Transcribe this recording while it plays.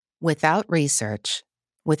Without research,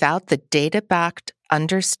 without the data-backed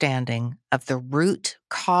understanding of the root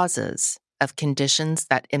causes of conditions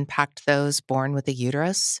that impact those born with a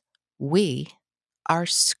uterus, we are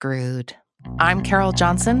screwed. I'm Carol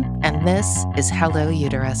Johnson, and this is Hello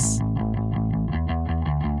Uterus.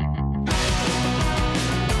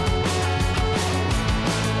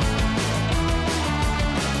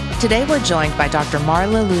 Today, we're joined by Dr.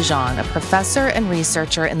 Marla Lujan, a professor and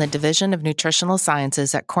researcher in the Division of Nutritional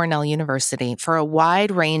Sciences at Cornell University, for a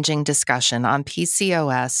wide-ranging discussion on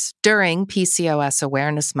PCOS during PCOS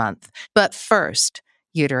Awareness Month. But first,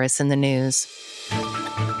 uterus in the news.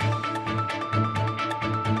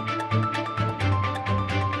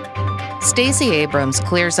 Stacey Abrams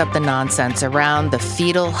clears up the nonsense around the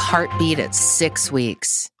fetal heartbeat at 6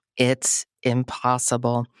 weeks. It's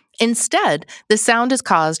impossible. Instead, the sound is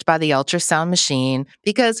caused by the ultrasound machine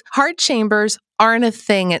because heart chambers aren't a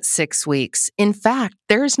thing at 6 weeks. In fact,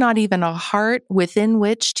 there's not even a heart within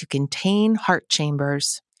which to contain heart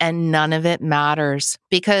chambers. And none of it matters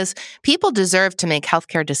because people deserve to make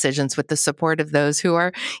healthcare decisions with the support of those who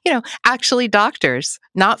are, actually doctors,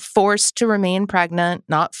 not forced to remain pregnant,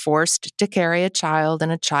 not forced to carry a child in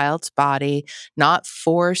a child's body, not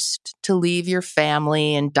forced to leave your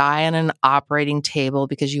family and die on an operating table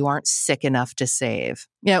because you aren't sick enough to save.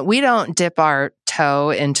 We don't dip our toe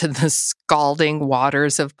into the scalding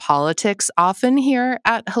waters of politics often here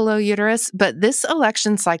at Hello Uterus, but this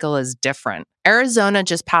election cycle is different. Arizona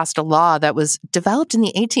just passed a law that was developed in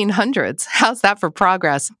the 1800s. How's that for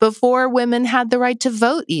progress? Before women had the right to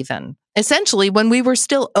vote even. Essentially, when we were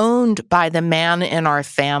still owned by the man in our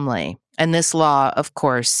family. And this law, of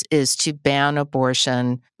course, is to ban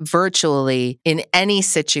abortion virtually in any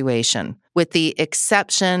situation, with the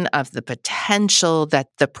exception of the potential that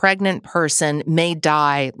the pregnant person may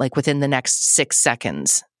die like within the next 6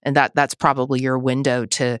 seconds. And that's probably your window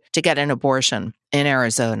to get an abortion in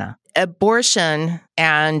Arizona. Abortion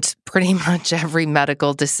and pretty much every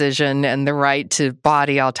medical decision and the right to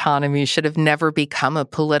body autonomy should have never become a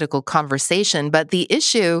political conversation. But the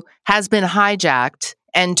issue has been hijacked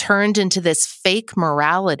and turned into this fake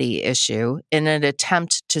morality issue in an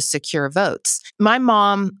attempt to secure votes. My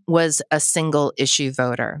mom was a single issue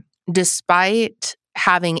voter. Despite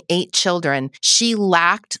having 8 children, she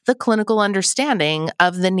lacked the clinical understanding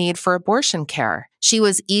of the need for abortion care. She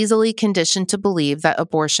was easily conditioned to believe that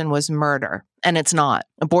abortion was murder, and it's not.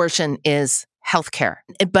 Abortion is healthcare.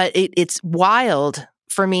 But it's wild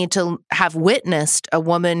for me to have witnessed a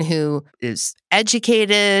woman who is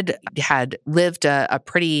educated, had lived a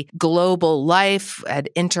pretty global life, had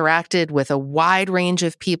interacted with a wide range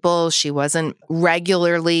of people. She wasn't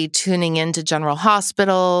regularly tuning into General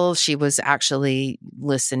Hospital. She was actually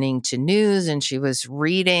listening to news and she was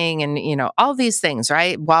reading and, all these things,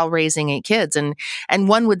 right? While raising 8 kids. And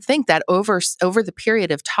one would think that over the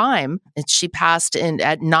period of time, she passed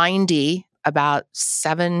at 90 about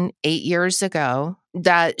 7-8 years ago,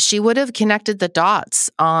 that she would have connected the dots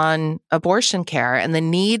on abortion care and the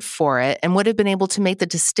need for it and would have been able to make the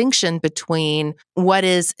distinction between what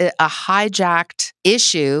is a hijacked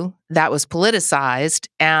issue that was politicized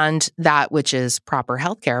and that which is proper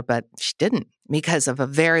healthcare, but she didn't because of a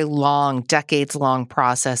very long, decades-long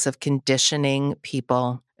process of conditioning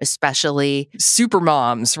people, especially super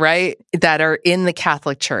moms, right, that are in the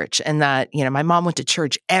Catholic Church. And that, my mom went to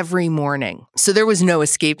church every morning. So there was no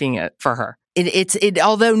escaping it for her.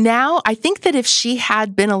 Although now, I think that if she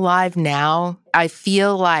had been alive now, I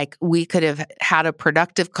feel like we could have had a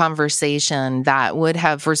productive conversation that would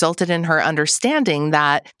have resulted in her understanding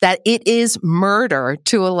that it is murder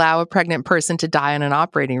to allow a pregnant person to die on an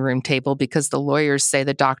operating room table because the lawyers say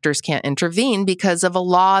the doctors can't intervene because of a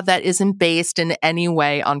law that isn't based in any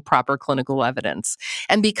way on proper clinical evidence.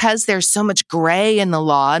 And because there's so much gray in the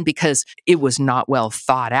law and because it was not well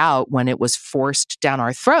thought out when it was forced down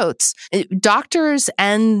our throats, doctors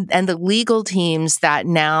and the legal teams that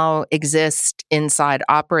now exist inside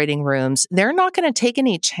operating rooms, they're not going to take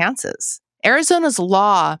any chances. Arizona's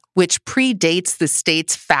law, which predates the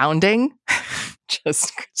state's founding,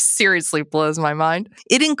 just seriously blows my mind.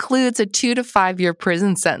 It includes a 2 to 5 year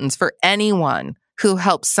prison sentence for anyone who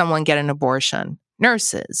helps someone get an abortion.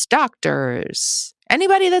 Nurses, doctors,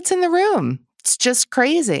 anybody that's in the room. It's just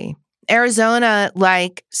crazy. Arizona,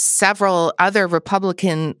 like several other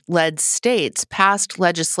Republican-led states, passed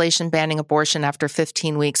legislation banning abortion after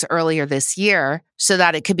 15 weeks earlier this year so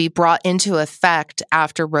that it could be brought into effect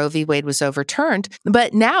after Roe v. Wade was overturned.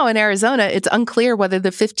 But now in Arizona, it's unclear whether the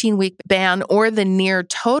 15-week ban or the near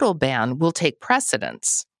total ban will take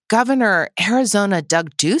precedence. Governor Arizona Doug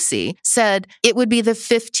Ducey said it would be the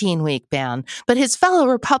 15-week ban, but his fellow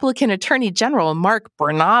Republican Attorney General Mark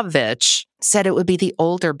Brnovich said it would be the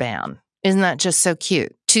older ban. Isn't that just so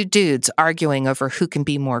cute? Two dudes arguing over who can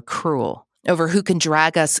be more cruel, over who can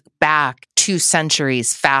drag us back 2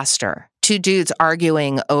 centuries faster. Two dudes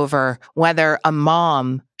arguing over whether a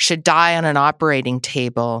mom should die on an operating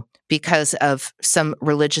table because of some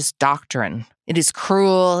religious doctrine. It is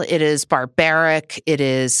cruel. It is barbaric. It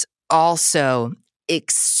is also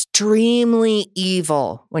extremely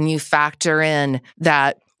evil when you factor in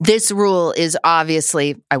that this rule is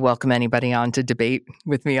obviously, I welcome anybody on to debate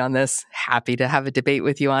with me on this. Happy to have a debate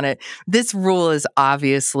with you on it. This rule is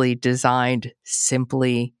obviously designed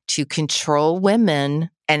simply to control women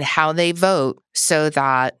and how they vote so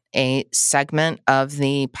that a segment of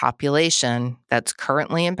the population that's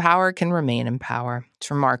currently in power can remain in power.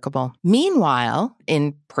 It's remarkable. Meanwhile,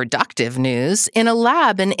 in productive news, in a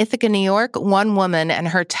lab in Ithaca, New York, one woman and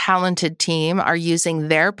her talented team are using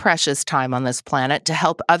their precious time on this planet to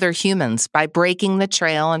help other humans by breaking the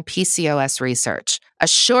trail on PCOS research. A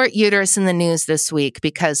short uterus in the news this week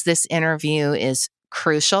because this interview is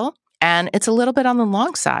crucial and it's a little bit on the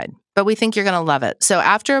long side, but we think you're going to love it. So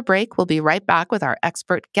after a break, we'll be right back with our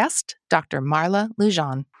expert guest, Dr. Marla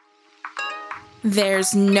Lujan.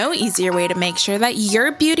 There's no easier way to make sure that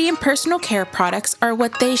your beauty and personal care products are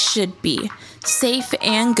what they should be, safe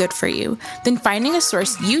and good for you, than finding a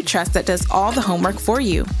source you trust that does all the homework for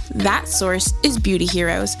you. That source is Beauty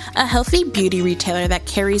Heroes, a healthy beauty retailer that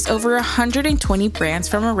carries over 120 brands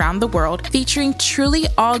from around the world, featuring truly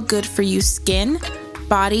all good for you skin,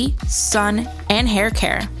 body, sun, and hair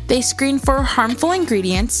care. They screen for harmful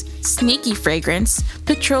ingredients, sneaky fragrance,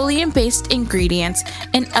 petroleum-based ingredients,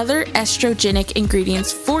 and other estrogenic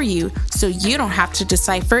ingredients for you so you don't have to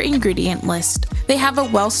decipher ingredient list. They have a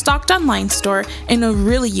well-stocked online store and a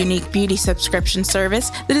really unique beauty subscription service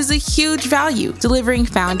that is a huge value, delivering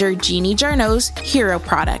founder Jeannie Jarnot's hero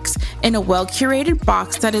products in a well-curated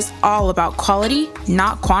box that is all about quality,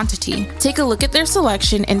 not quantity. Take a look at their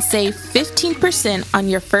selection and save 15% on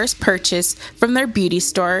your first purchase from their beauty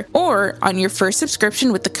store or on your first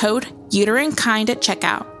subscription with the code Uterinekind at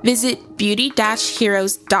checkout. Visit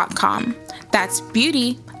beauty-heroes.com. That's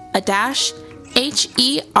beauty, heroes.com.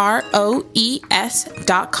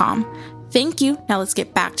 Thank you. Now let's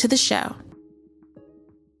get back to the show.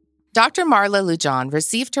 Dr. Marla Lujan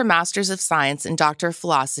received her Master's of Science and Doctor of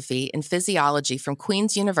Philosophy in Physiology from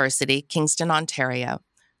Queen's University, Kingston, Ontario.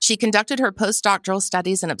 She conducted her postdoctoral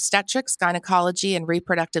studies in obstetrics, gynecology, and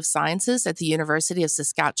reproductive sciences at the University of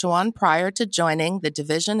Saskatchewan prior to joining the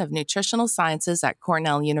Division of Nutritional Sciences at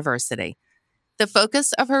Cornell University. The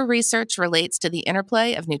focus of her research relates to the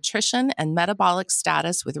interplay of nutrition and metabolic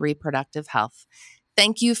status with reproductive health.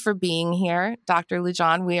 Thank you for being here, Dr.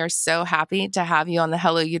 Lujan. We are so happy to have you on the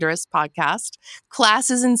Hello Uterus podcast. Class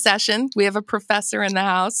is in session. We have a professor in the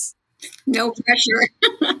house. No pressure.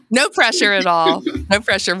 No pressure at all. No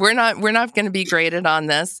pressure. We're not going to be graded on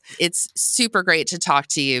this. It's super great to talk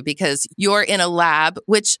to you because you're in a lab,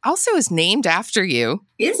 which also is named after you.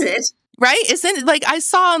 Is it? Right? Isn't it? Like I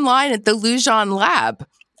saw online at the Lujan Lab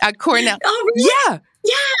at Cornell. Oh, really? Yeah.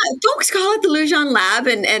 Yeah. Folks call it the Lujan Lab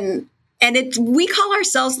and we call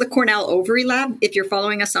ourselves the Cornell Ovary Lab. If you're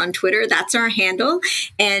following us on Twitter, that's our handle.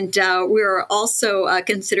 And we're also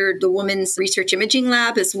considered the Women's Research Imaging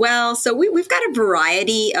Lab as well. So we've got a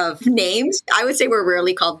variety of names. I would say we're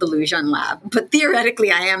rarely called the Lujan Lab, but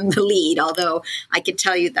theoretically I am the lead, although I can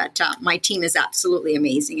tell you that my team is absolutely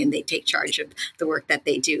amazing and they take charge of the work that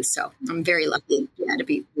they do. So I'm very lucky to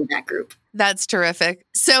be in that group. That's terrific.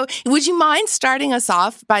 So would you mind starting us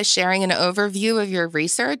off by sharing an overview of your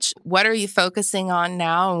research? What are you focusing on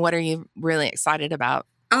now and what are you really excited about?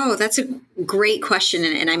 Oh, that's a great question,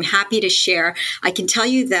 and I'm happy to share. I can tell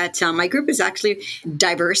you that my group is actually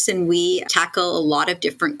diverse, and we tackle a lot of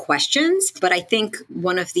different questions. But I think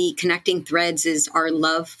one of the connecting threads is our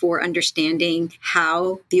love for understanding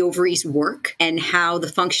how the ovaries work and how the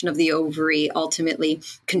function of the ovary ultimately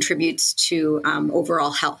contributes to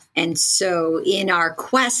overall health. And so in our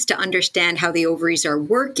quest to understand how the ovaries are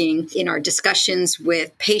working, in our discussions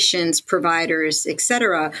with patients, providers,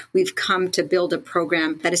 etc., we've come to build a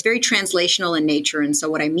program that is very translational in nature. And so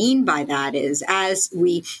what I mean by that is as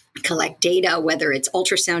we collect data, whether it's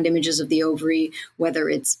ultrasound images of the ovary, whether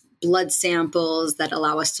it's blood samples that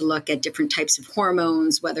allow us to look at different types of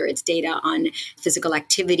hormones, whether it's data on physical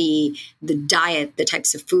activity, the diet, the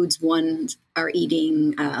types of foods one are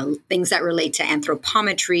eating things that relate to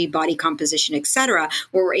anthropometry, body composition, etc.,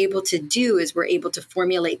 what we're able to do is we're able to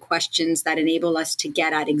formulate questions that enable us to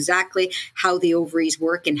get at exactly how the ovaries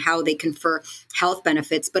work and how they confer health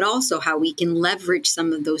benefits, but also how we can leverage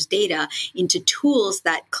some of those data into tools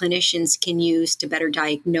that clinicians can use to better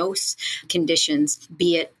diagnose conditions,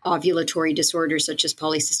 be it ovulatory disorders such as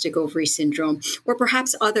polycystic ovary syndrome, or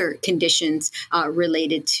perhaps other conditions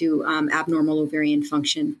related to abnormal ovarian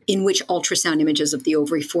function, in which ultrasound images of the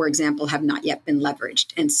ovary, for example, have not yet been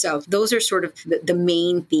leveraged. And so those are sort of the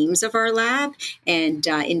main themes of our lab. And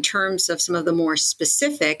in terms of some of the more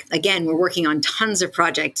specific, again, we're working on tons of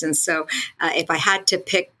projects. And so if I had to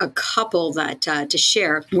pick a couple that to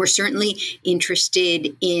share, we're certainly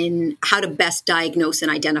interested in how to best diagnose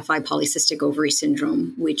and identify polycystic ovary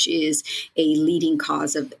syndrome, which is a leading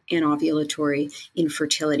cause of anovulatory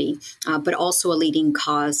infertility, but also a leading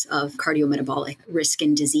cause of cardiometabolic risk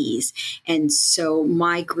and disease. And so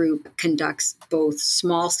my group conducts both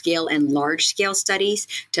small scale and large scale studies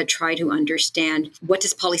to try to understand what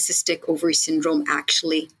does polycystic ovary syndrome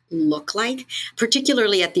actually look like,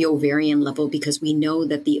 particularly at the ovarian level, because we know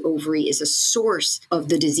that the ovary is a source of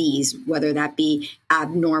the disease, whether that be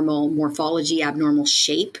abnormal morphology, abnormal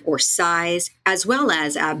shape or size, as well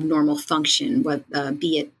as abnormal function,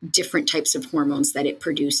 be it different types of hormones that it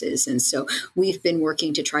produces. And so we've been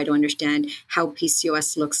working to try to understand how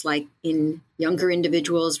PCOS looks like in younger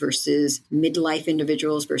individuals versus midlife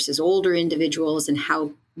individuals versus older individuals, and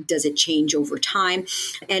how does it change over time?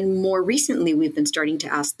 And more recently, we've been starting to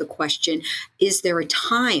ask the question, is there a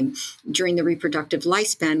time during the reproductive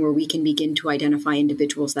lifespan where we can begin to identify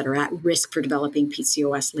individuals that are at risk for developing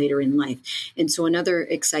PCOS later in life? And so another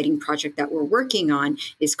exciting project that we're working on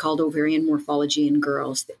is called Ovarian Morphology in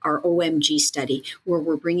Girls, our OMG study, where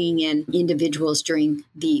we're bringing in individuals during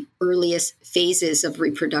the earliest phases of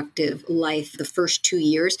reproductive life, the first 2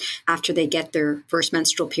 years after they get their first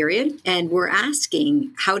menstrual period. And we're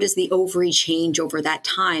asking, how does the ovary change over that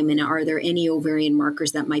time? And are there any ovarian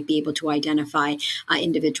markers that might be able to identify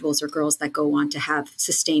individuals or girls that go on to have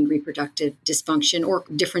sustained reproductive dysfunction or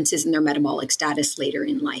differences in their metabolic status later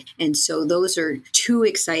in life? And so those are two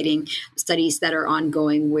exciting studies that are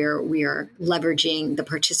ongoing, where we are leveraging the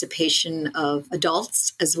participation of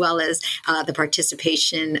adults as well as the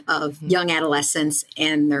participation of young adolescents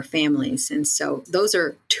and their families. And so those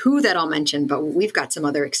are two that I'll mention, but we've got some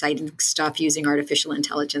other exciting stuff using artificial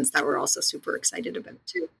intelligence that we're also super excited about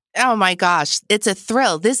too. Oh my gosh, it's a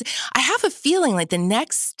thrill. I have a feeling like the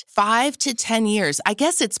next 5 to 10 years, I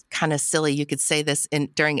guess it's kind of silly you could say this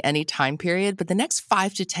during any time period, but the next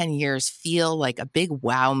 5 to 10 years feel like a big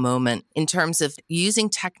wow moment in terms of using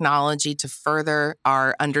technology to further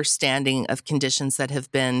our understanding of conditions that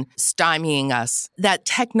have been stymieing us. That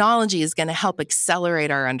technology is going to help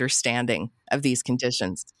accelerate our understanding of these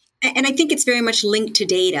conditions. And I think it's very much linked to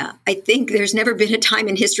data. I think there's never been a time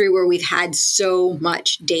in history where we've had so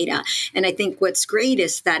much data. And I think what's great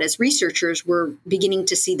is that as researchers, we're beginning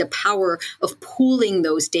to see the power of pooling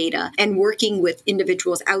those data and working with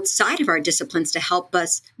individuals outside of our disciplines to help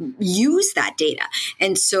us use that data.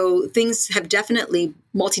 And so things have definitely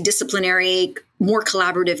multidisciplinary, more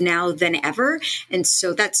collaborative now than ever. And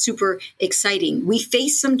so that's super exciting. We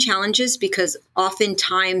face some challenges because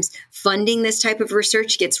oftentimes funding this type of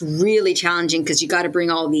research gets really challenging because you got to bring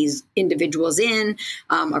all these individuals in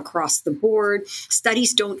across the board.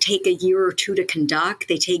 Studies don't take a year or two to conduct.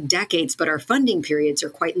 They take decades, but our funding periods are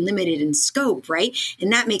quite limited in scope, right?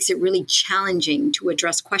 And that makes it really challenging to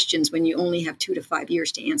address questions when you only have 2 to 5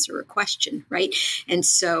 years to answer a question, right? And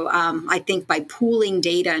so I think by pooling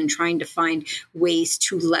data and trying to find ways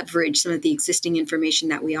to leverage some of the existing information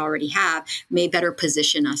that we already have may better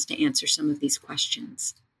position us to answer some of these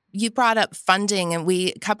questions. You brought up funding, and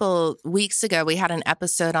a couple weeks ago, we had an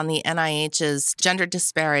episode on the NIH's gender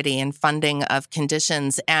disparity in funding of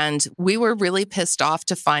conditions. And we were really pissed off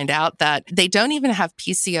to find out that they don't even have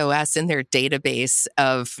PCOS in their database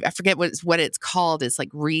of, I forget what it's called. It's like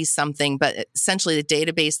something, but essentially the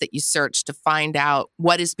database that you search to find out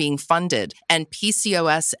what is being funded. And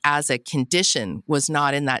PCOS as a condition was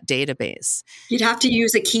not in that database. You'd have to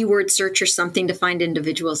use a keyword search or something to find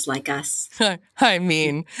individuals like us. I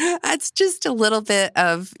mean, that's just a little bit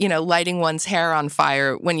of, lighting one's hair on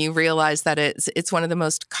fire when you realize that it's one of the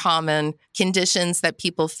most common conditions that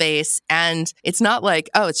people face. And it's not like,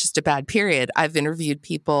 oh, it's just a bad period. I've interviewed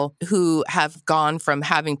people who have gone from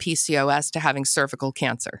having PCOS to having cervical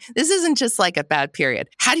cancer. This isn't just like a bad period.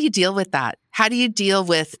 How do you deal with that? How do you deal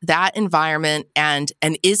with that environment? And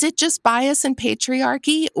is it just bias and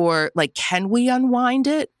patriarchy, or like, can we unwind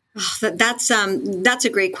it? Oh, that's a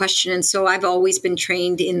great question. And so I've always been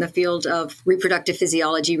trained in the field of reproductive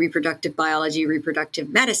physiology, reproductive biology, reproductive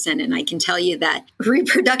medicine. And I can tell you that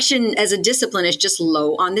reproduction as a discipline is just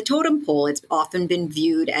low on the totem pole. It's often been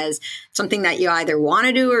viewed as something that you either want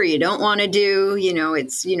to do or you don't want to do.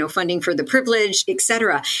 It's, funding for the privileged, et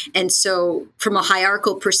cetera. And so from a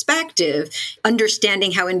hierarchical perspective,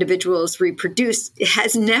 understanding how individuals reproduce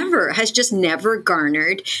has just never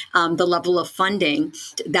garnered the level of funding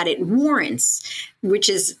that it warrants, which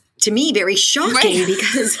is to me very shocking, right?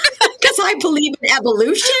 because I believe in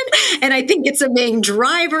evolution and I think it's a main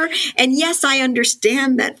driver. And yes, I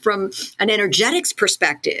understand that from an energetics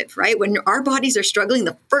perspective, right? When our bodies are struggling,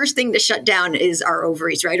 the first thing to shut down is our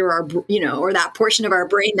ovaries, right? Or or that portion of our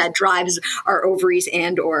brain that drives our ovaries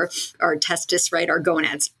and or our testis, right? Our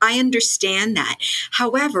gonads. I understand that.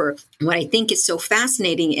 However, what I think is so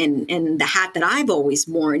fascinating and the hat that I've always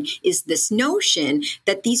worn is this notion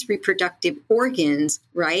that these reproductive organs,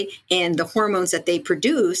 right, and the hormones that they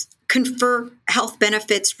produce confer health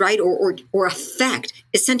benefits, right, or affect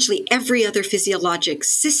essentially every other physiologic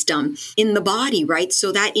system in the body, right?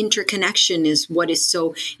 So that interconnection is what is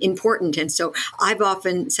so important. And so I've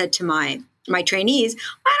often said to my trainees,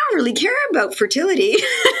 I don't really care about fertility.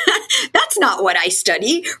 That's not what I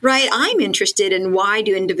study, right? I'm interested in why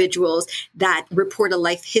do individuals that report a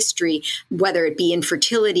life history, whether it be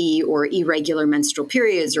infertility or irregular menstrual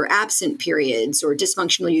periods or absent periods or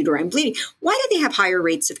dysfunctional uterine bleeding, why do they have higher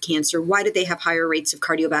rates of cancer? Why do they have higher rates of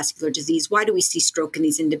cardiovascular disease? Why do we see stroke in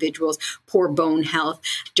these individuals, poor bone health,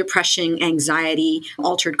 depression, anxiety,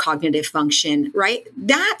 altered cognitive function, right?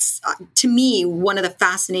 That's, to me, one of the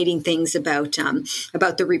fascinating things about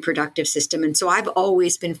the reproductive system. And so I've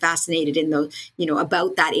always been fascinated in those,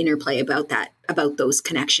 about that interplay, about those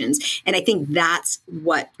connections. And I think that's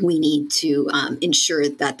what we need to ensure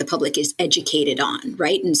that the public is educated on,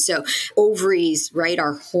 right? And so ovaries, right,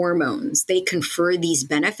 are hormones. They confer these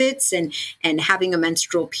benefits and having a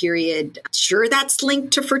menstrual period, sure, that's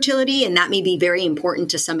linked to fertility, and that may be very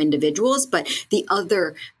important to some individuals, but the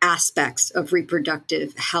other aspects of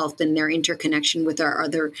reproductive health and their interconnection with our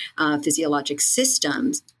other physiologic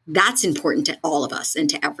systems, that's important to all of us and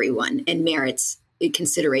to everyone and merits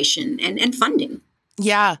consideration and funding.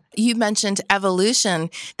 Yeah. You mentioned evolution.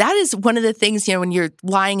 That is one of the things, when you're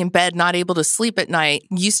lying in bed, not able to sleep at night,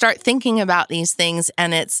 you start thinking about these things,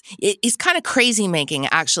 and it's kind of crazy making,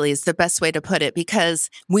 actually, is the best way to put it, because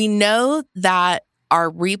we know that our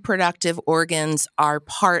reproductive organs are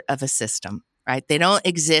part of a system, right? They don't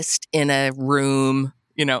exist in a room,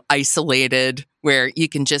 isolated, where you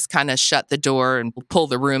can just kind of shut the door and pull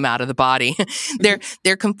the room out of the body.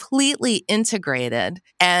 They're completely integrated.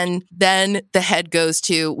 And then the head goes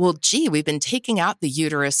to, well, gee, we've been taking out the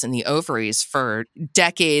uterus and the ovaries for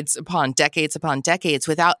decades upon decades upon decades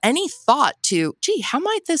without any thought to, gee, how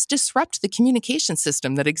might this disrupt the communication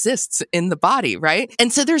system that exists in the body, right?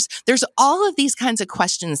 And so there's all of these kinds of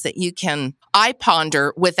questions that I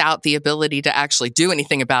ponder without the ability to actually do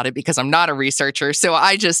anything about it, because I'm not a researcher. So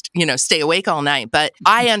I just, stay awake all night. But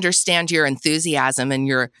I understand your enthusiasm and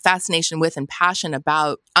your fascination with and passion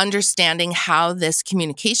about understanding how this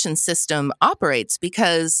communication system operates,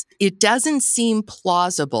 because it doesn't seem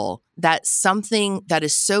plausible that something that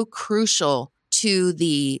is so crucial to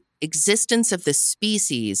the existence of the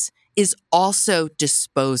species is also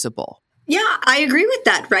disposable. Yeah, I agree with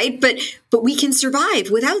that, right? But we can survive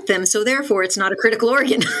without them, so therefore it's not a critical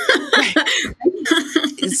organ.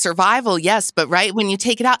 Survival, yes, but right, when you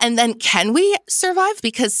take it out, and then can we survive?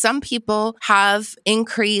 Because some people have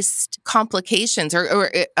increased complications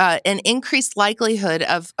or an increased likelihood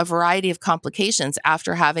of a variety of complications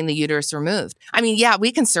after having the uterus removed. I mean, yeah,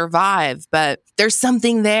 we can survive, but there's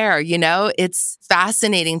something there, It's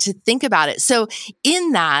fascinating to think about it. So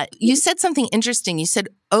in that, you said something interesting. You said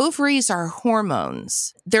ovaries are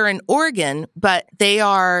hormones. They're an organ, but they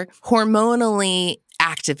are hormonally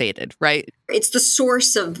activated, right? It's the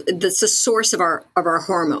source of our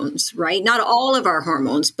hormones, right? Not all of our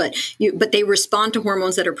hormones, but they respond to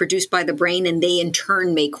hormones that are produced by the brain, and they in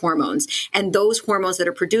turn make hormones. And those hormones that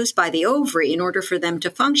are produced by the ovary, in order for them to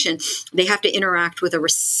function, they have to interact with a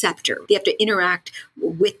receptor. They have to interact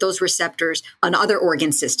with those receptors on other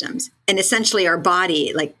organ systems. And essentially our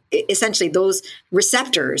body, those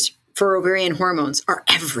receptors for ovarian hormones are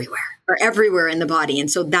everywhere in the body. And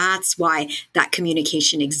so that's why that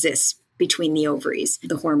communication exists between the ovaries,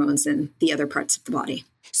 the hormones, and the other parts of the body.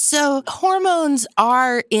 So hormones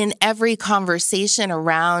are in every conversation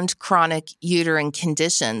around chronic uterine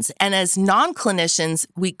conditions. And as non-clinicians,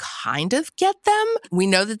 we kind of get them. We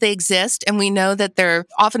know that they exist and we know that they're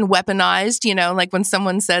often weaponized, like when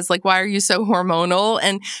someone says, like, why are you so hormonal?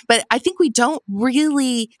 But I think we don't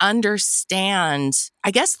really understand,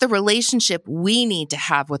 I guess, the relationship we need to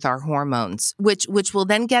have with our hormones, which will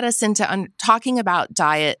then get us into talking about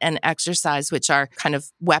diet and exercise, which are kind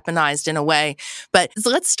of weaponized in a way. But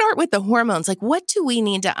let's start with the hormones. Like, what do we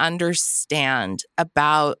need to understand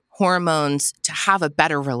about hormones to have a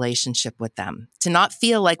better relationship with them, to not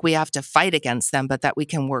feel like we have to fight against them, but that we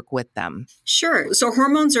can work with them? Sure. So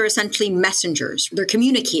hormones are essentially messengers. They're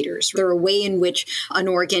communicators. They're a way in which an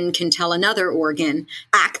organ can tell another organ,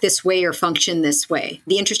 act this way or function this way.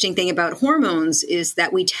 The interesting thing about hormones is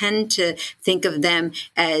that we tend to think of them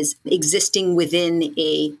as existing within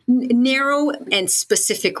a narrow and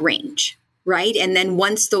specific range. Right? And then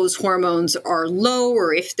once those hormones are low,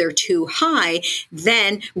 or if they're too high,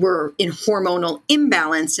 then we're in hormonal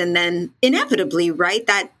imbalance. And then inevitably, right,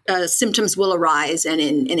 that symptoms will arise. And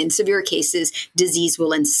in severe cases, disease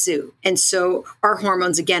will ensue. And so our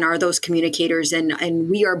hormones, again, are those communicators. And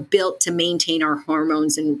we are built to maintain our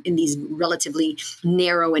hormones in these relatively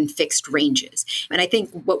narrow and fixed ranges. And I think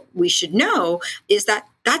what we should know is that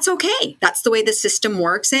that's okay. That's the way the system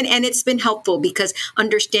works. And it's been helpful because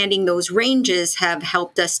understanding those ranges have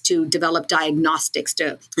helped us to develop diagnostics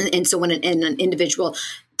and so when an individual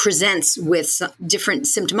presents with different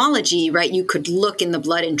symptomology, right, you could look in the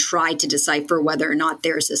blood and try to decipher whether or not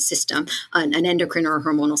there's a system, an endocrine or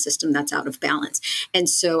hormonal system that's out of balance. And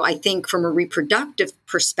so I think from a reproductive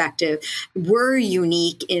perspective, we're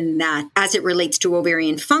unique in that as it relates to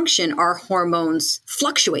ovarian function, our hormones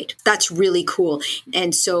fluctuate. That's really cool.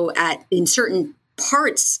 And so in certain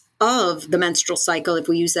parts of the menstrual cycle, if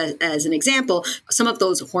we use that as an example, some of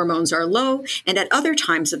those hormones are low, and at other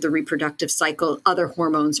times of the reproductive cycle, other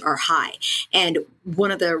hormones are high. And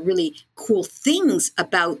one of the really cool things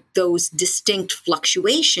about those distinct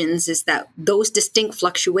fluctuations is that those distinct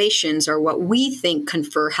fluctuations are what we think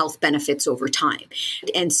confer health benefits over time.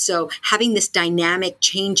 And so having this dynamic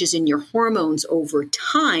changes in your hormones over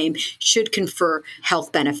time should confer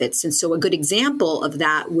health benefits. And so a good example of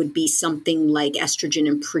that would be something like estrogen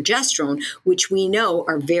and progesterone, which we know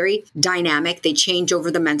are very dynamic. They change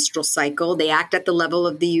over the menstrual cycle. They act at the level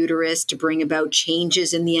of the uterus to bring about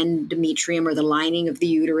changes in the endometrium or the lining of the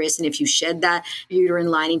uterus. And if you shed that uterine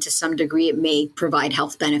lining to some degree, it may provide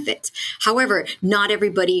health benefits. However, not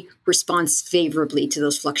everybody responds favorably to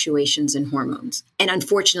those fluctuations in hormones. And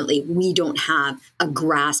unfortunately, we don't have a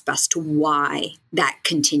grasp as to why that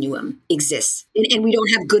continuum exists. And we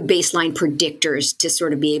don't have good baseline predictors to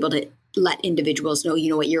sort of be able to let individuals know,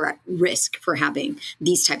 you're at risk for having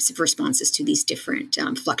these types of responses to these different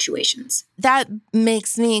fluctuations. That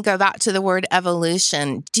makes me go back to the word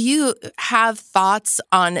evolution. Do you have thoughts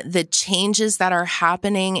on the changes that are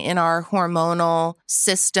happening in our hormonal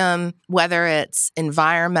system, whether it's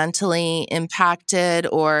environmentally impacted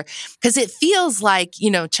or because it feels like,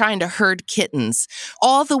 trying to herd kittens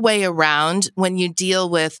all the way around when you deal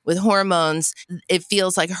with hormones, it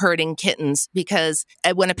feels like herding kittens because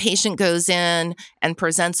when a patient goes in and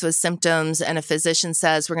presents with symptoms and a physician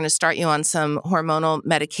says, we're going to start you on some hormonal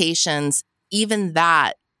medications, even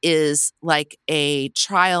that is like a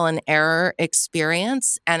trial and error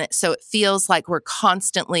experience. And so it feels like we're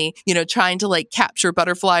constantly, trying to like capture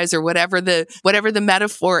butterflies or whatever the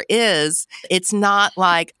metaphor is. It's not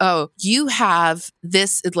like, oh, you have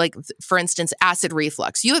this, like, for instance, acid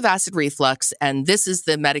reflux. You have acid reflux and this is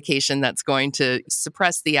the medication that's going to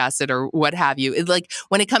suppress the acid or what have you. Like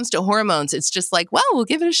when it comes to hormones, it's just like, well, we'll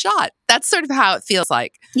give it a shot. That's sort of how it feels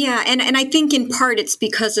like. Yeah. And I think in part it's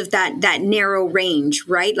because of that narrow range,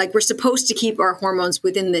 right? Like we're supposed to keep our hormones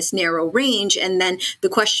within this narrow range. And then the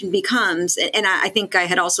question becomes, and I think I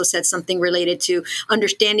had also said something related to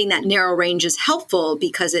understanding that narrow range is helpful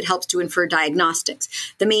because it helps to infer diagnostics.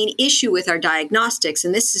 The main issue with our diagnostics,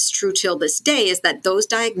 and this is true till this day, is that those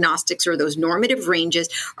diagnostics or those normative ranges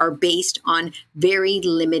are based on very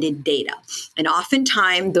limited data. And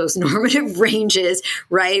oftentimes those normative ranges,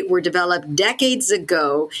 right, were developed decades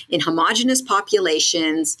ago in homogeneous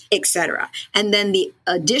populations, et cetera. And then the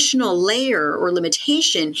additional layer or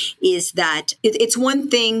limitation is that it's one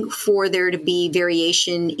thing for there to be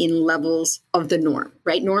variation in levels of the norm.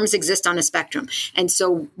 right? Norms exist on a spectrum. And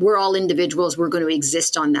so we're all individuals. We're going to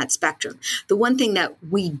exist on that spectrum. The one thing that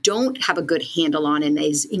we don't have a good handle on and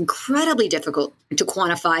is incredibly difficult to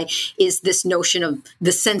quantify is this notion of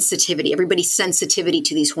the sensitivity, everybody's sensitivity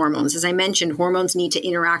to these hormones. As I mentioned, hormones need to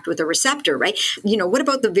interact with a receptor, right? What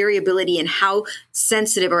about the variability and how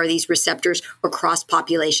sensitive are these receptors across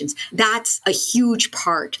populations? That's a huge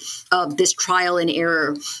part of this trial and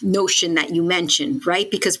error notion that you mentioned,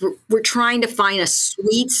 right? Because we're trying to find a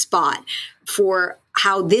sweet spot for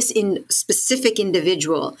how this specific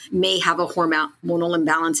individual may have a hormonal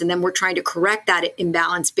imbalance. And then we're trying to correct that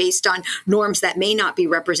imbalance based on norms that may not be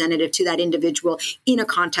representative to that individual in a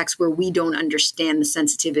context where we don't understand the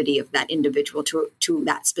sensitivity of that individual to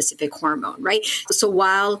that specific hormone, right? So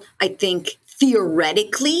while I think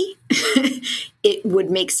theoretically, it would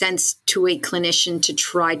make sense to a clinician to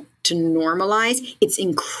try to normalize, it's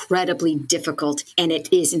incredibly difficult. And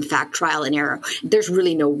it is, in fact, trial and error. There's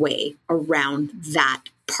really no way around that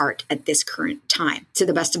part at this current time. To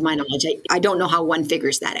the best of my knowledge, I don't know how one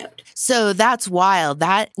figures that out. So that's wild.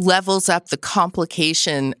 That levels up the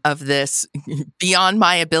complication of this beyond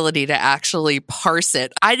my ability to actually parse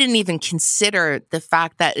it. I didn't even consider the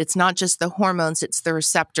fact that it's not just the hormones, it's the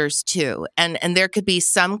receptors too. And there could be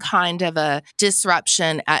some kind of a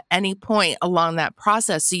disruption at any point along that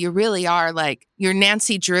process. So you really are like, you're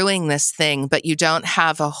Nancy Drewing this thing, but you don't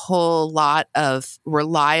have a whole lot of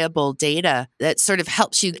reliable data that sort of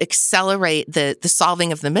helps you accelerate the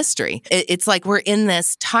solving of the mystery. It's like we're in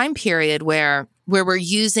this time period where we're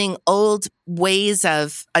using old ways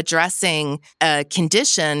of addressing a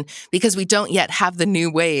condition because we don't yet have the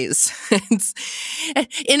new ways.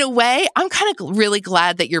 In a way, I'm kind of really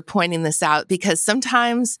glad that you're pointing this out, because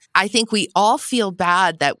sometimes I think we all feel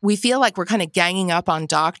bad that we feel like we're kind of ganging up on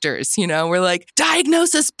doctors. We're like,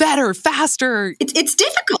 diagnose us better, faster. It's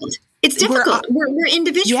difficult. It's difficult. We're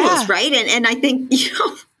individuals, right? And I think,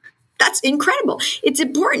 that's incredible. It's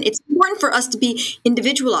important. It's important for us to be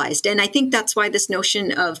individualized. And I think that's why this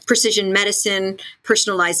notion of precision medicine,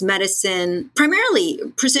 personalized medicine, primarily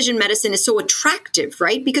precision medicine is so attractive,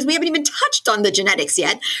 right? Because we haven't even touched on the genetics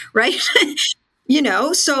yet, right?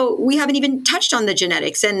 So we haven't even touched on the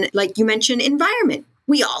genetics. And like you mentioned, environment.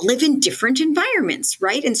 We all live in different environments,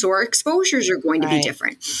 right? And so our exposures are going to be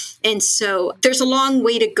different. And so there's a long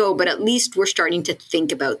way to go, but at least we're starting to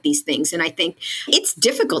think about these things. And I think it's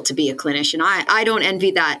difficult to be a clinician. I don't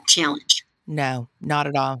envy that challenge. No, not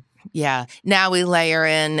at all. Yeah. Now we layer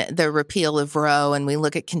in the repeal of Roe and we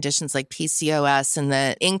look at conditions like PCOS and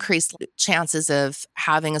the increased chances of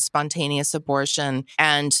having a spontaneous abortion.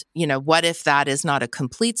 And, what if that is not a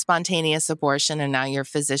complete spontaneous abortion and now your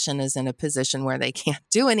physician is in a position where they can't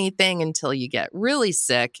do anything until you get really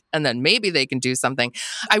sick and then maybe they can do something.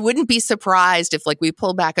 I wouldn't be surprised if we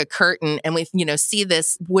pull back a curtain and we, see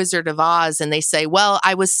this Wizard of Oz and they say, well,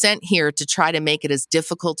 I was sent here to try to make it as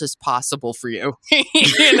difficult as possible for you.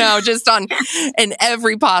 Just in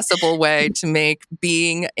every possible way to make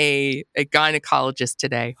being a gynecologist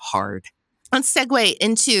today hard. Let's segue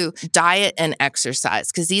into diet and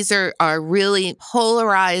exercise, because these are really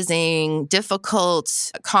polarizing,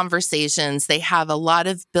 difficult conversations. They have a lot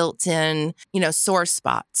of built-in, sore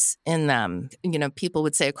spots in them. People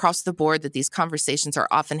would say across the board that these conversations are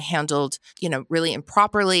often handled, really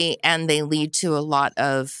improperly, and they lead to a lot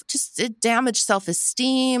of just damaged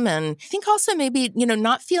self-esteem. And I think also maybe,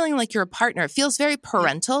 not feeling like you're a partner. It feels very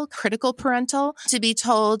parental, critical parental, to be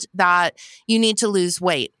told that you need to lose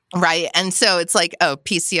weight. Right. And so it's like, oh,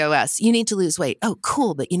 PCOS, you need to lose weight. Oh,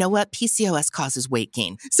 cool. But you know what? PCOS causes weight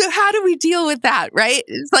gain. So how do we deal with that? Right.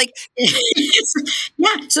 It's like,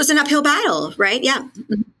 yeah. So it's an uphill battle, right? Yeah.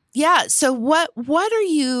 Yeah. So what are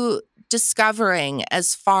you discovering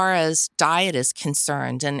as far as diet is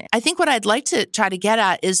concerned? And I think what I'd like to try to get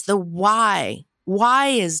at is the why. Why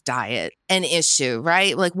is diet an issue,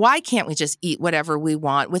 right? Like, why can't we just eat whatever we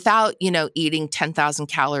want without, eating 10,000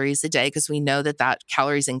 calories a day? Because we know that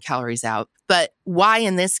calories in, calories out. But why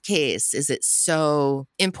in this case is it so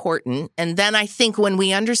important? And then I think when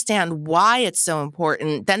we understand why it's so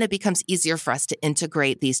important, then it becomes easier for us to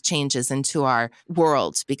integrate these changes into our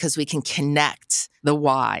world because we can connect the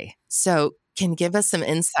why. So can you give us some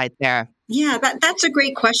insight there? Yeah, that's a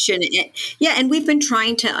great question. Yeah, and we've been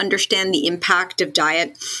trying to understand the impact of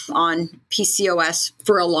diet on PCOS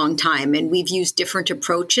for a long time, and we've used different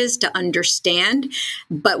approaches to understand.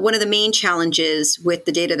 But one of the main challenges with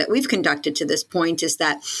the data that we've conducted to this point is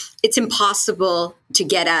that it's impossible to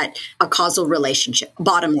get at a causal relationship,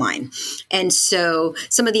 bottom line. And so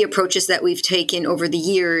some of the approaches that we've taken over the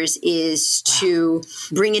years is to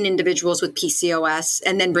bring in individuals with PCOS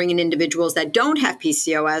and then bring in individuals that don't have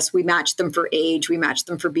PCOS. We match them for age, we match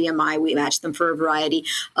them for BMI, we match them for a variety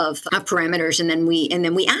of parameters, and then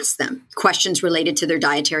we ask them questions related to their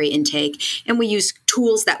dietary intake, and we use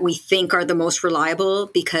tools that we think are the most reliable,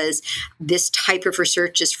 because this type of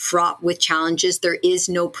research is fraught with challenges. There is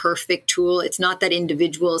no perfect tool. It's not that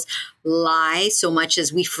individuals lie so much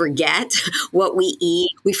as we forget what we eat.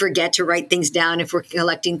 We forget to write things down if we're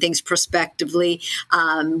collecting things prospectively.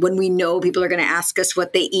 When we know people are going to ask us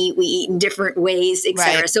what they eat, we eat in different ways, et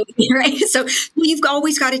cetera. Right. So you've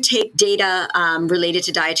always got to take data related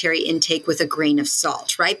to dietary intake with a grain of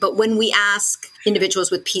salt, right? But when we ask individuals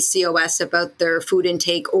with PCOS about their food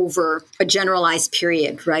intake over a generalized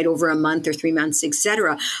period, right, over a month or 3 months, et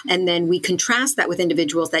cetera, and then we contrast that with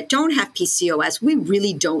individuals that don't have PCOS, we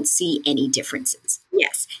really don't see any differences.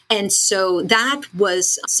 Yes. And so that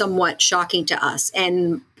was somewhat shocking to us.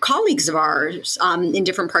 And colleagues of ours in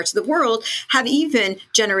different parts of the world have even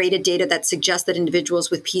generated data that suggests that individuals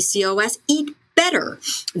with PCOS eat better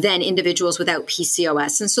than individuals without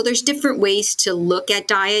PCOS. And so there's different ways to look at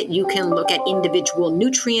diet. You can look at individual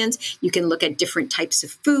nutrients. You can look at different types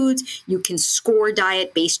of foods. You can score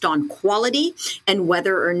diet based on quality and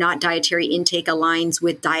whether or not dietary intake aligns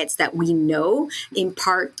with diets that we know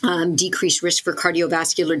impart decreased risk for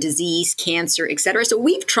cardiovascular disease, cancer, et cetera. So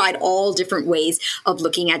we've tried all different ways of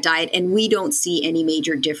looking at diet, and we don't see any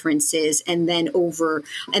major differences. And then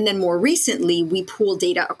more recently, we pool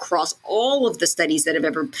data across all of the studies that have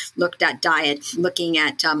ever looked at diet, looking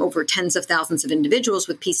at over tens of thousands of individuals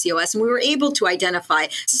with PCOS. And we were able to identify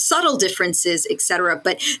subtle differences, et cetera,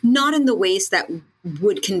 but not in the ways that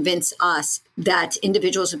would convince us that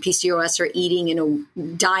individuals with PCOS are eating,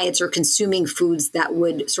 diets or consuming foods that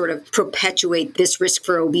would sort of perpetuate this risk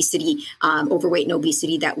for obesity, overweight and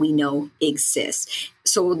obesity that we know exists.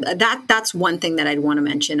 So that's one thing that I'd want to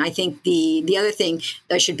mention. I think the other thing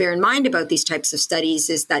that I should bear in mind about these types of studies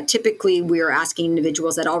is that typically we are asking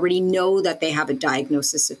individuals that already know that they have a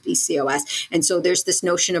diagnosis of PCOS. And so there's this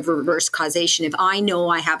notion of reverse causation. If I know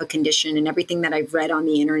I have a condition and everything that I've read on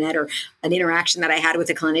the internet or an interaction that I had with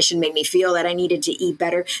a clinician made me feel that I needed to eat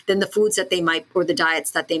better, then the foods that they might, or the diets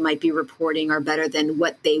that they might be reporting are better than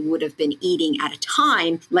what they would have been eating at a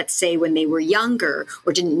time, let's say when they were younger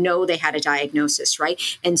or didn't know they had a diagnosis, right?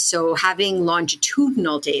 And so having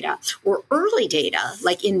longitudinal data or early data,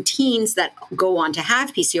 like in teens that go on to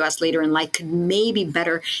have PCOS later in life, could maybe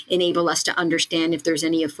better enable us to understand if there's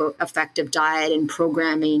any effective diet and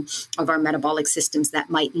programming of our metabolic systems that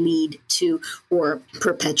might lead to or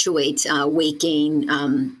perpetuate weight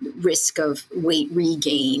gain, risk of weight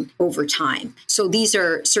regain over time. So these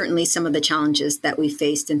are certainly some of the challenges that we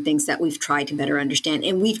faced and things that we've tried to better understand.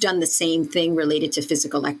 And we've done the same thing related to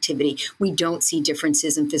physical activity. We don't see differences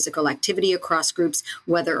in physical activity across groups,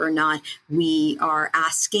 whether or not we are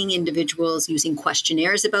asking individuals using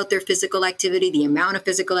questionnaires about their physical activity, the amount of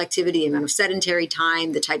physical activity, the amount of sedentary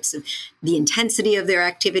time, the intensity of their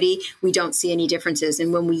activity. We don't see any differences.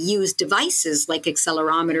 And when we use devices like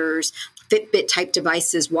accelerometers, Fitbit type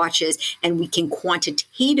devices, watches, and we can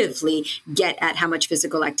quantitatively get at how much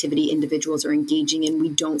physical activity individuals are engaging in, we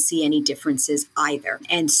don't see any differences either.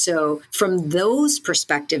 And so from those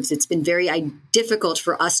perspectives, it's been very difficult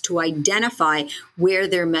for us to identify where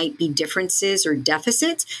there might be differences or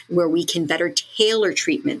deficits, where we can better tailor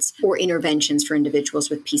treatments or interventions for individuals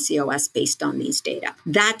with PCOS based on these data.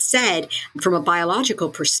 That said, from a biological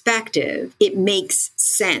perspective, it makes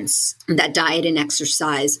sense that diet and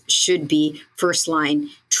exercise should be first-line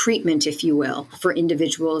treatment, if you will, for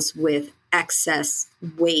individuals with excess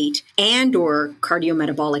weight and or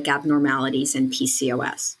cardiometabolic abnormalities and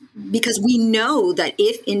PCOS. Because we know that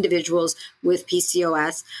if individuals with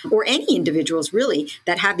PCOS, or any individuals really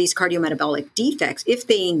that have these cardiometabolic defects, if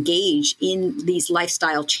they engage in these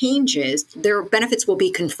lifestyle changes, their benefits will be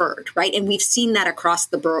conferred, right? And we've seen that across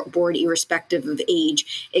the board, irrespective of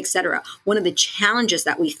age, et cetera. One of the challenges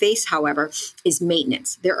that we face, however, is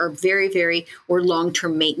maintenance. There are very, or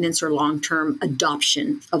long-term maintenance or long-term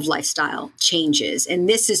adoption of lifestyle changes. And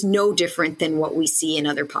this is no different than what we see in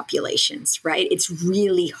other populations, right? It's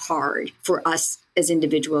really hard for us as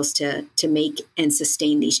individuals to make and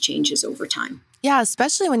sustain these changes over time. Yeah,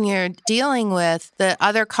 especially when you're dealing with the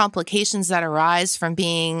other complications that arise from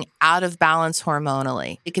being out of balance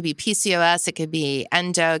hormonally. It could be PCOS, it could be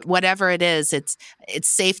endo, whatever it is. It's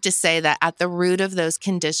safe to say that at the root of those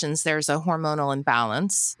conditions, there's a hormonal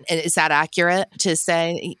imbalance. Is that accurate to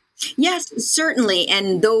say? Yes, certainly.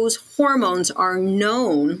 And those hormones are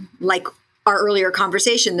known, like our earlier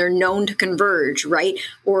conversation, they're known to converge, right?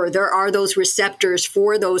 Or there are those receptors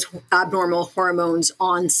for those abnormal hormones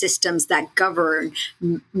on systems that govern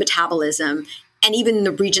metabolism And even in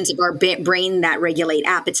the regions of our brain that regulate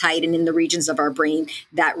appetite, and in the regions of our brain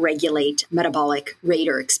that regulate metabolic rate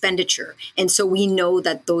or expenditure. And so we know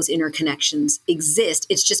that those interconnections exist.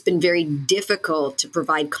 It's just been very difficult to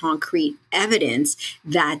provide concrete evidence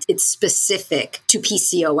that it's specific to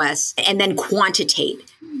PCOS and then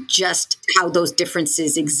quantitate just how those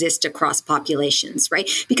differences exist across populations, right?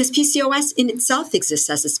 Because PCOS in itself exists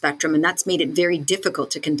as a spectrum, and that's made it very difficult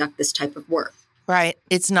to conduct this type of work. Right.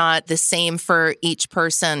 It's not the same for each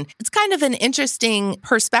person. It's kind of an interesting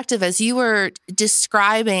perspective as you were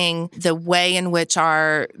describing the way in which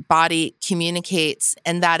our body communicates,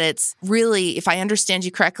 and that it's really, if I understand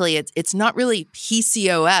you correctly, it's not really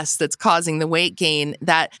PCOS that's causing the weight gain,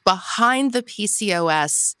 that behind the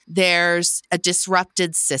PCOS, there's a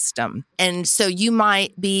disrupted system. And so you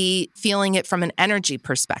might be feeling it from an energy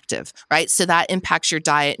perspective, right? So that impacts your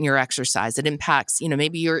diet and your exercise. It impacts,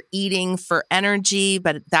 maybe you're eating for energy,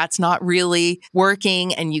 but that's not really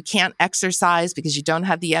working and you can't exercise because you don't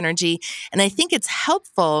have the energy. And I think it's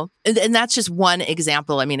helpful. And that's just one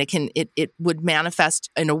example. I mean, it would manifest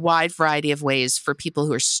in a wide variety of ways for people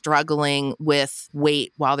who are struggling with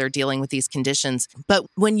weight while they're dealing with these conditions. But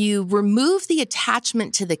when you remove the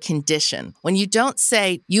attachment to the condition, when you don't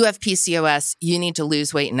say you have PCOS, you need to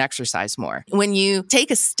lose weight and exercise more, when you take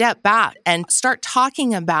a step back and start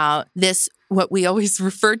talking about this, what we always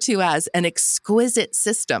refer to as an exquisite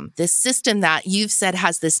system, this system that you've said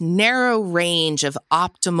has this narrow range of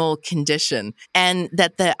optimal condition, and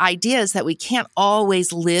that the idea is that we can't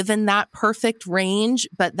always live in that perfect range,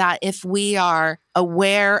 but that if we are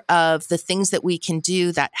aware of the things that we can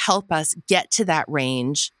do that help us get to that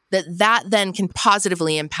range, that then can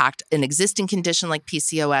positively impact an existing condition like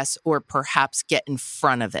PCOS, or perhaps get in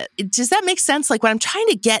front of it. Does that make sense? Like, what I'm trying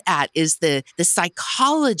to get at is the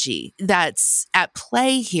psychology that's at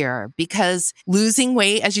play here, because losing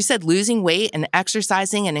weight, as you said, losing weight and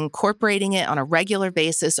exercising and incorporating it on a regular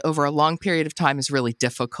basis over a long period of time is really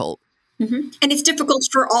difficult. Mm-hmm. And it's difficult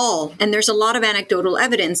for all. And there's a lot of anecdotal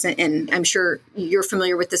evidence, and I'm sure you're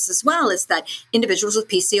familiar with this as well, is that individuals with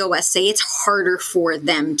PCOS say it's harder for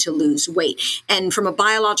them to lose weight. And from a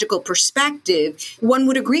biological perspective, one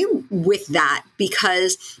would agree with that,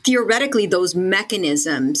 because theoretically those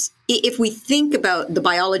mechanisms, if we think about the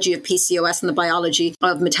biology of PCOS and the biology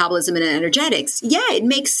of metabolism and energetics, it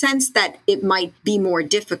makes sense that it might be more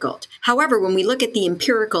difficult. However, when we look at the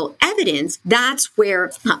empirical evidence, that's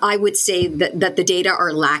where I would say that the data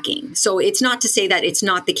are lacking. So it's not to say that it's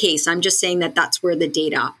not the case. I'm just saying that that's where the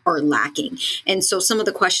data are lacking. And so some of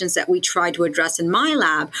the questions that we try to address in my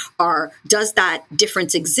lab are, does that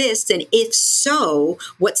difference exist? And if so,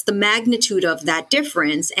 what's the magnitude of that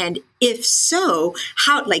difference? And if so,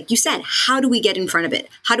 how, like you said, how do we get in front of it?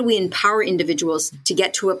 How do we empower individuals to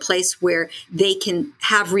get to a place where they can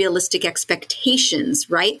have realistic expectations,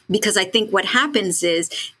 right? Because I think what happens is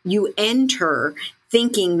you enter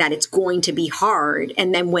thinking that it's going to be hard.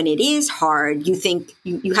 And then when it is hard, you think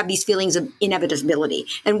you have these feelings of inevitability.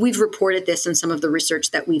 And we've reported this in some of the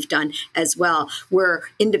research that we've done as well, where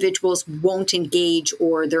individuals won't engage,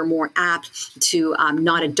 or they're more apt to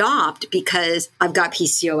not adopt because I've got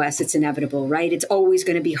PCOS, it's inevitable, right? It's always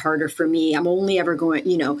going to be harder for me. I'm only ever going,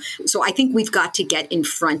 So I think we've got to get in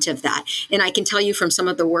front of that. And I can tell you from some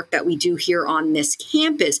of the work that we do here on this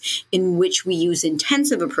campus, in which we use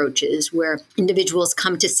intensive approaches where individuals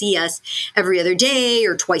come to see us every other day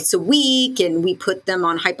or twice a week, and we put them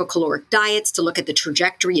on hypocaloric diets to look at the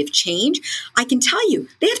trajectory of change. I can tell you,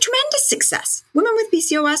 they have tremendous success. Women with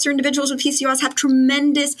PCOS or individuals with PCOS have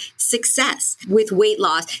tremendous success with weight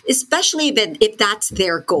loss, especially if that's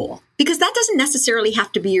their goal. Because that doesn't necessarily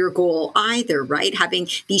have to be your goal either, right? Having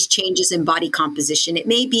these changes in body composition. It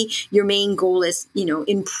may be your main goal is,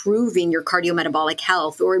 improving your cardiometabolic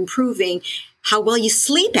health, or improving how well you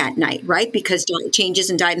sleep at night, right? Because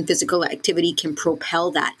changes in diet and physical activity can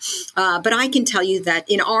propel that. But I can tell you that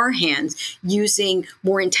in our hands, using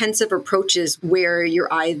more intensive approaches where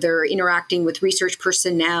you're either interacting with research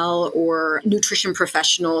personnel or nutrition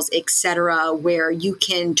professionals, et cetera, where you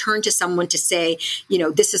can turn to someone to say,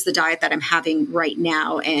 this is the diet that I'm having right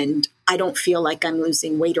now, and I don't feel like I'm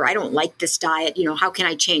losing weight, or I don't like this diet. How can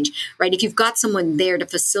I change, right? If you've got someone there to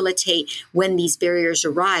facilitate when these barriers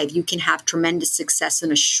arrive, you can have tremendous success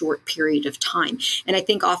in a short period of time. And I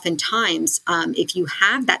think oftentimes, if you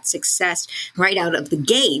have that success right out of the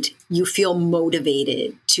gate, you feel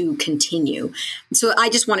motivated to continue. So I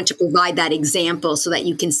just wanted to provide that example so that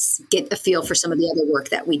you can get a feel for some of the other work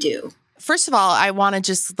that we do. First of all, I want to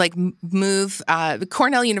just move.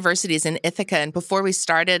 Cornell University is in Ithaca. And before we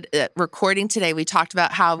started recording today, we talked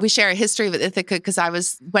about how we share a history with Ithaca because I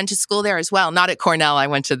went to school there as well. Not at Cornell. I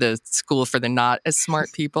went to the school for the not as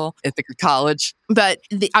smart people, Ithaca College. But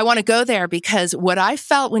I want to go there because what I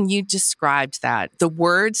felt when you described that, the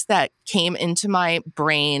words that came into my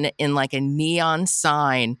brain in like a neon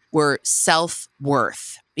sign were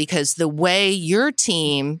self-worth. Because the way your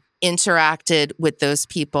team interacted with those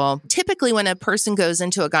people. Typically, when a person goes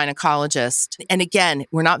into a gynecologist, and again,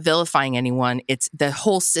 we're not vilifying anyone, it's the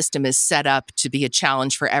whole system is set up to be a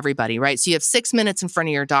challenge for everybody, right? So you have 6 minutes in front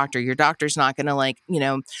of your doctor. Your doctor's not going to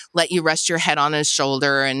let you rest your head on his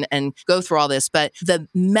shoulder and go through all this. But the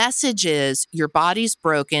message is your body's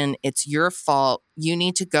broken. It's your fault. You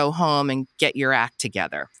need to go home and get your act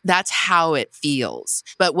together. That's how it feels.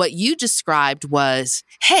 But what you described was,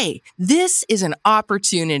 hey, this is an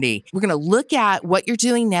opportunity. We're going to look at what you're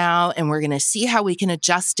doing now and we're going to see how we can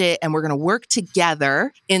adjust it. And we're going to work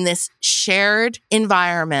together in this shared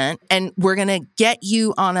environment. And we're going to get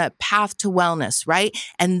you on a path to wellness, right?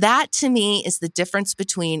 And that to me is the difference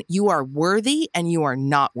between you are worthy and you are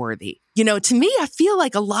not worthy. To me, I feel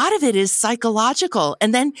like a lot of it is psychological.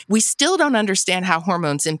 And then we still don't understand how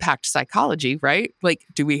hormones impact psychology, right? Like,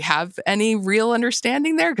 do we have any real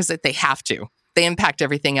understanding there? Because they have to. They impact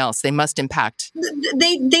everything else. They must impact.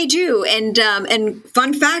 They do. And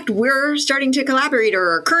fun fact, we're starting to collaborate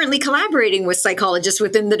or are currently collaborating with psychologists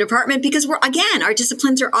within the department because our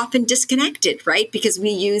disciplines are often disconnected, right? Because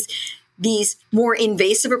we use these more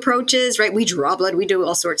invasive approaches, right? We draw blood, we do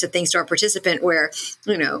all sorts of things to our participant where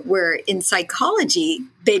in psychology,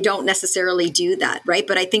 they don't necessarily do that, right?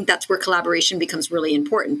 But I think that's where collaboration becomes really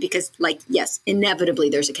important because yes, inevitably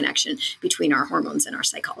there's a connection between our hormones and our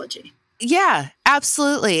psychology. Yeah,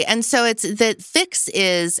 absolutely. And so it's the fix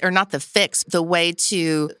is, or not the fix, the way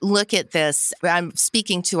to look at this, I'm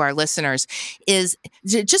speaking to our listeners, is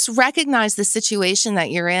to just recognize the situation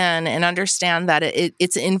that you're in and understand that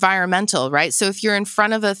it's environmental, right? So if you're in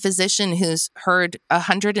front of a physician who's heard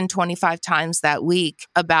 125 times that week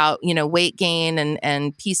about, weight gain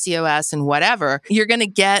and PCOS and whatever, you're going to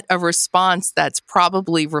get a response that's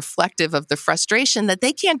probably reflective of the frustration that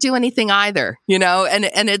they can't do anything either,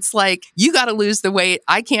 and it's like, you got to lose the weight.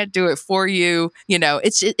 I can't do it for you.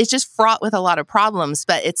 It's just fraught with a lot of problems,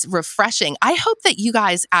 but it's refreshing. I hope that you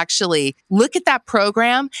guys actually look at that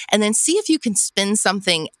program and then see if you can spin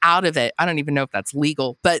something out of it. I don't even know if that's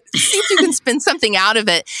legal, but see if you can spin something out of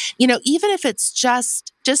it, even if it's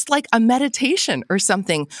just like a meditation or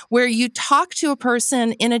something where you talk to a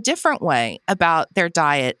person in a different way about their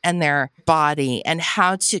diet and their body and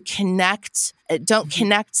how to connect. Don't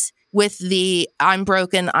connect with the I'm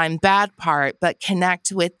broken, I'm bad part, but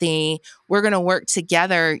connect with the we're going to work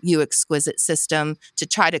together, you exquisite system, to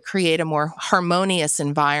try to create a more harmonious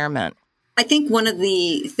environment. I think one of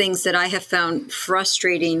the things that I have found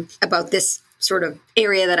frustrating about this sort of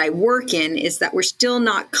area that I work in is that we're still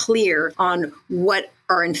not clear on what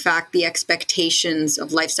are in fact the expectations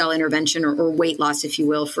of lifestyle intervention or weight loss, if you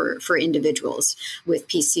will, for individuals with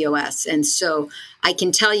PCOS. And so I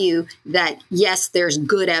can tell you that, yes, there's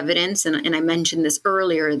good evidence, and I mentioned this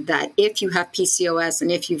earlier, that if you have PCOS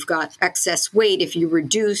and if you've got excess weight, if you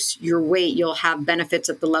reduce your weight, you'll have benefits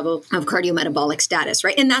at the level of cardiometabolic status,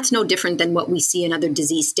 right? And that's no different than what we see in other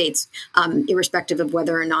disease states, irrespective of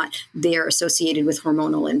whether or not they're associated with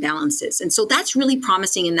hormonal imbalances. And so that's really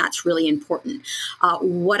promising and that's really important.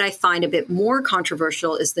 What I find a bit more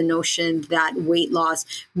controversial is the notion that weight loss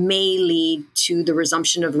may lead to the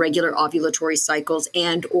resumption of regular ovulatory cycles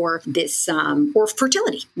and or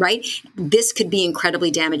fertility, right? This could be incredibly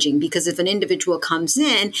damaging because if an individual comes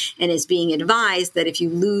in and is being advised that if you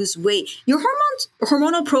lose weight, your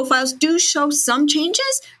hormonal profiles do show some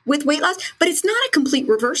changes with weight loss, but it's not a complete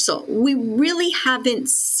reversal. We really haven't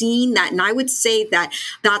seen that. And I would say that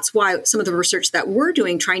that's why some of the research that we're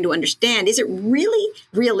doing, trying to understand, is it really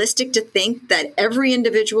realistic to think that every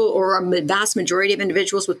individual or a vast majority of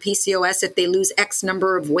individuals with PCOS, if they lose X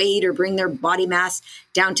number of weight or bring their body mass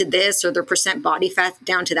down to this or their percent body fat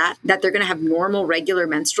down to that they're going to have normal, regular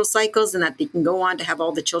menstrual cycles and that they can go on to have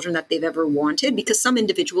all the children that they've ever wanted? Because some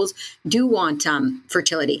individuals do want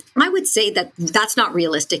fertility. I would say that that's not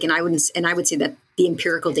realistic, and I would say that the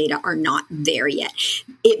empirical data are not there yet.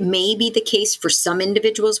 It may be the case for some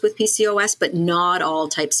individuals with PCOS, but not all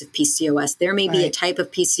types of PCOS. There may be a type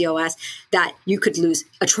of PCOS that you could lose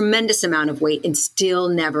a tremendous amount of weight and still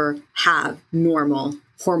never have normal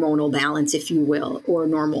hormonal balance, if you will, or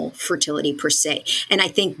normal fertility per se. And I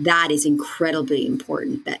think that is incredibly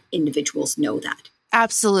important that individuals know that.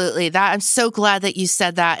 Absolutely. I'm so glad that you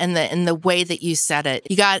said that in the way that you said it.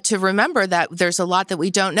 You got to remember that there's a lot that we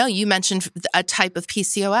don't know. You mentioned a type of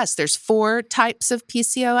PCOS. There's 4 types of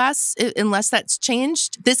PCOS, unless that's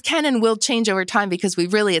changed. This can and will change over time because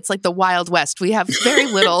it's like the Wild West. We have very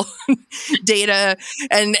little data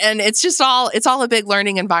and it's all a big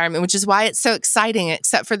learning environment, which is why it's so exciting,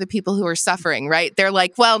 except for the people who are suffering, right? They're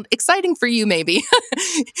like, well, exciting for you, maybe.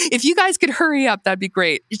 If you guys could hurry up, that'd be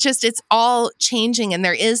great. It's all changing. And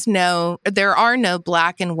there are no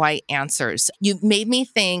black and white answers. You made me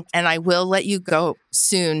think, and I will let you go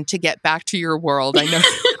soon to get back to your world. I know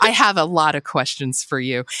I have a lot of questions for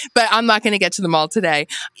you, but I'm not going to get to them all today.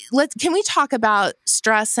 Can we talk about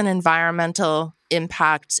stress and environmental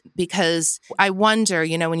impact? Because I wonder,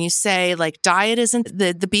 when you say like diet isn't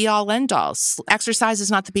the be all end all, exercise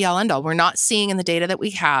is not the be all end all. We're not seeing in the data that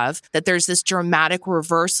we have that there's this dramatic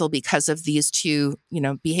reversal because of these 2,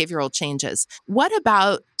 behavioral changes. What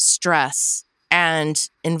about stress and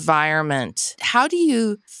environment? How do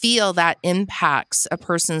you feel that impacts a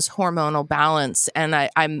person's hormonal balance? And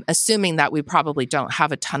I'm assuming that we probably don't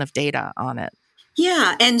have a ton of data on it.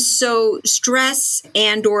 Yeah. And so stress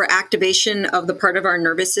and or activation of the part of our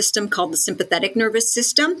nervous system called the sympathetic nervous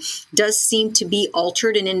system does seem to be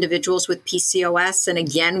altered in individuals with PCOS. And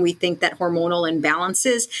again, we think that hormonal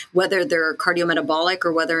imbalances, whether they're cardiometabolic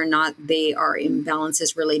or whether or not they are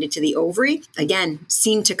imbalances related to the ovary, again,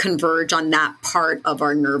 seem to converge on that part of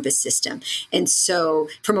our nervous system. And so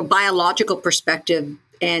from a biological perspective,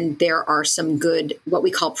 and there are some good, what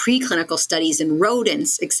we call preclinical studies in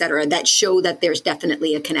rodents, et cetera, that show that there's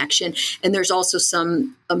definitely a connection. And there's also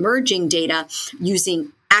some emerging data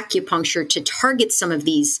using acupuncture to target some of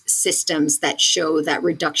these systems that show that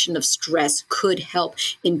reduction of stress could help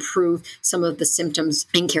improve some of the symptoms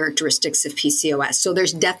and characteristics of PCOS. So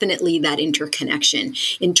there's definitely that interconnection.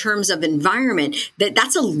 In terms of environment,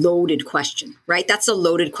 that's a loaded question, right? That's a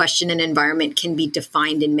loaded question, and environment can be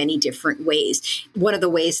defined in many different ways. One of the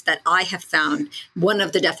ways that I have found, one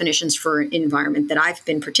of the definitions for environment that I've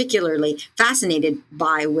been particularly fascinated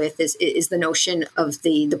by is the notion of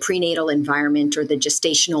the prenatal environment or the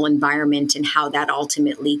gestational environment and how that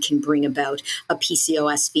ultimately can bring about a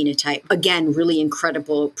PCOS phenotype. Again, really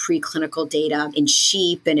incredible preclinical data in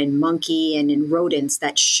sheep and in monkey and in rodents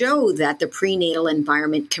that show that the prenatal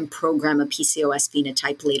environment can program a PCOS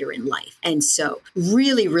phenotype later in life. And so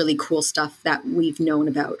really, really cool stuff that we've known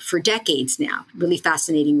about for decades now. Really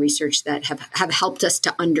fascinating research that have helped us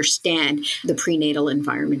to understand the prenatal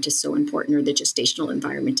environment is so important, or the gestational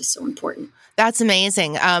environment is so important. That's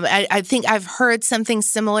amazing. I think I've heard something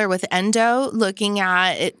similar with endo, looking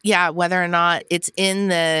at it, whether or not it's in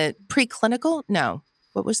the preclinical. No,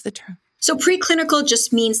 what was the term? So preclinical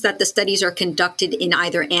just means that the studies are conducted in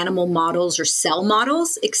either animal models or cell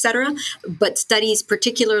models, et cetera, but studies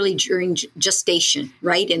particularly during gestation,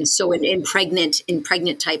 right? And so in pregnant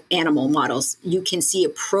type animal models, you can see a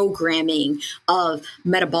programming of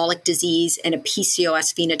metabolic disease and a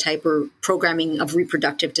PCOS phenotype, or programming of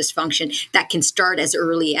reproductive dysfunction that can start as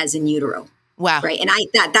early as in utero. Wow. Right. And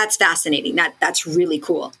that's fascinating. That's really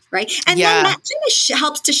cool. Right. And then that kind of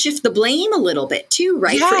helps to shift the blame a little bit too,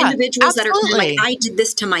 right? Yeah, for individuals absolutely. that are like, I did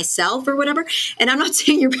this to myself or whatever. And I'm not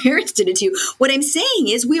saying your parents did it to you. What I'm saying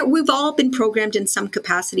is we've all been programmed in some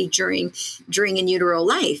capacity during in utero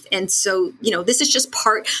life. And so, this is just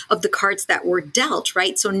part of the cards that were dealt,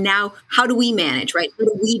 right? So now how do we manage, right? How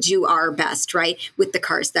do we do our best, right? With the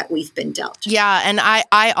cards that we've been dealt. Yeah. And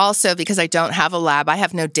I also, because I don't have a lab, I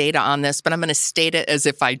have no data on this, but I'm going to state it as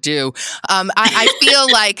if I do. I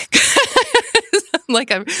feel like like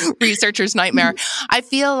a researcher's nightmare. I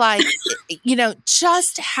feel like,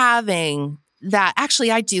 just having that,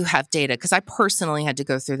 actually, I do have data because I personally had to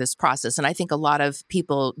go through this process. And I think a lot of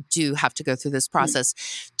people do have to go through this process.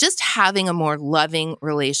 Just having a more loving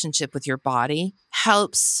relationship with your body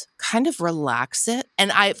helps kind of relax it.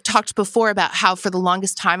 And I've talked before about how for the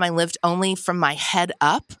longest time I lived only from my head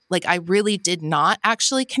up. Like I really did not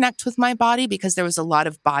actually connect with my body because there was a lot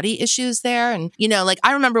of body issues there. And,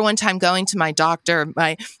 I remember one time going to my doctor,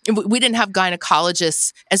 we didn't have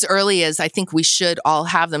gynecologists as early as I think we should all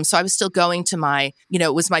have them. So I was still going to my,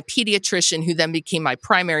 it was my pediatrician who then became my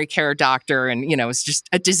primary care doctor. And, it was just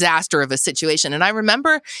a disaster of a situation. And I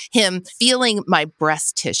remember him feeling my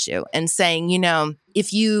breast tissue and saying,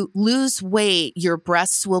 if you lose weight, your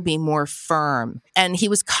breasts will be more firm. And he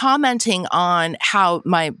was commenting on how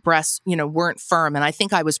my breasts, weren't firm. And I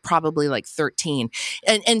think I was probably like 13.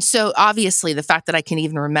 And so obviously the fact that I can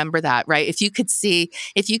even remember that, right? If you could see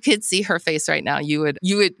her face right now,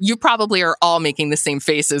 you probably are all making the same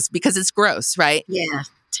faces because it's gross, right? Yeah.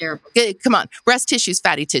 Terrible. Come on, breast tissue is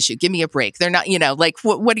fatty tissue. Give me a break. They're not, like,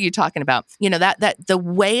 what are you talking about? That the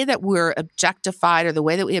way that we're objectified or the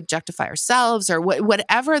way that we objectify ourselves or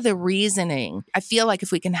whatever the reasoning, I feel like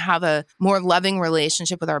if we can have a more loving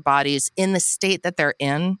relationship with our bodies in the state that they're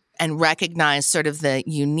in, and recognize sort of the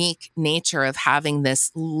unique nature of having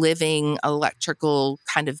this living electrical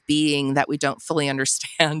kind of being that we don't fully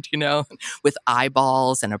understand, with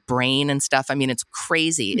eyeballs and a brain and stuff. I mean, it's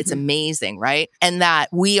crazy. It's amazing, right? And that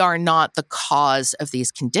we are not the cause of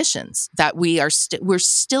these conditions, that we're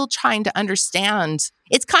still trying to understand.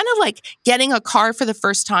 It's kind of like getting a car for the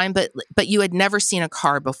first time, but you had never seen a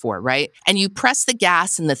car before, right? And you press the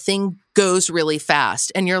gas and the thing goes really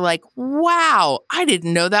fast. And you're like, wow, I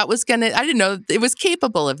didn't know it was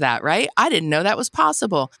capable of that, right? I didn't know that was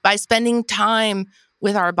possible. By spending time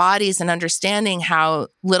with our bodies and understanding how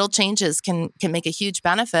little changes can make a huge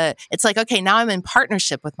benefit, it's like, okay, now I'm in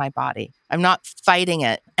partnership with my body. I'm not fighting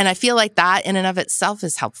it. And I feel like that in and of itself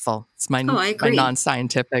is helpful. It's my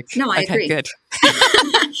non-scientific. No, I agree. Good.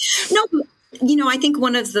 No, I think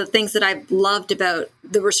one of the things that I've loved about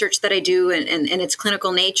the research that I do and its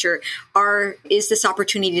clinical nature is this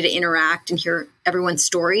opportunity to interact and hear everyone's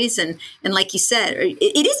stories. And like you said,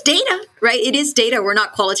 it is data, right? It is data. We're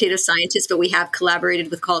not qualitative scientists, but we have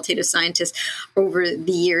collaborated with qualitative scientists over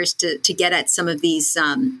the years to get at some of these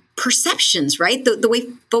perceptions, right? The way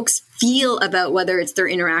folks feel about whether it's their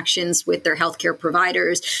interactions with their healthcare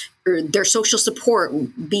providers or their social support,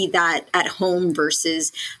 be that at home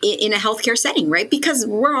versus in a healthcare setting, right? Because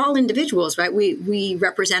we're all individuals, right? We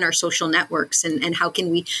represent our social networks and how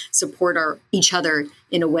can we support each other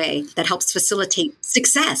in a way that helps facilitate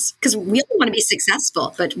success? Because we all want to be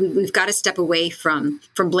successful, but we've got to step away from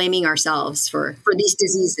blaming ourselves for these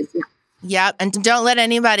diseases. Yeah. And don't let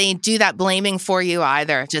anybody do that blaming for you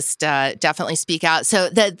either. Just definitely speak out. So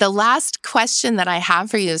the last question that I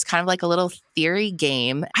have for you is kind of like a little theory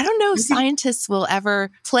game. I don't know if scientists will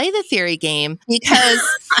ever play the theory game because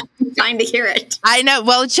I'm dying to hear it. I know.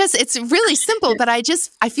 Well, it's really simple, but I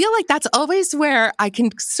feel like that's always where I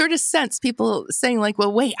can sort of sense people saying like,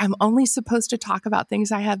 well, wait, I'm only supposed to talk about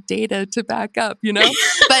things I have data to back up,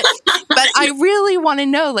 but I really want to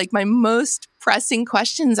know, like, my most pressing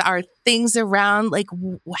questions are things around like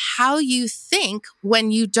how you think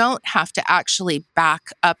when you don't have to actually back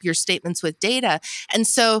up your statements with data. And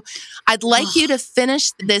so I'd like you to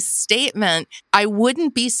finish this statement. I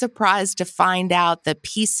wouldn't be surprised to find out that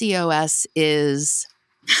PCOS is...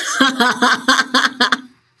 You're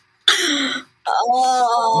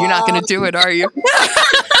not going to do it, are you?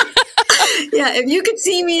 Yeah, if you could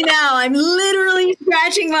see me now, I'm literally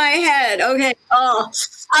scratching my head. Okay. Oh,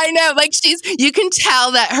 I know. Like you can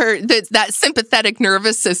tell that that sympathetic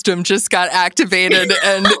nervous system just got activated,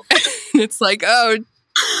 and it's like, oh,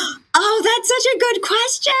 that's such a good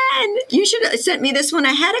question. You should have sent me this one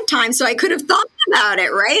ahead of time so I could have thought about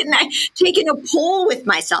it, right? And I've taken a poll with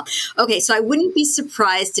myself. Okay, so I wouldn't be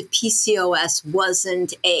surprised if PCOS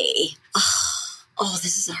wasn't a... Oh,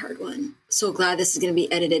 this is a hard one. So glad this is going to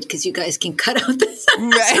be edited because you guys can cut out this.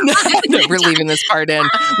 Right. No, we're leaving this part in.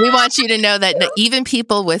 We want you to know that even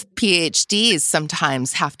people with PhDs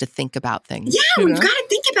sometimes have to think about things. Yeah, we've got to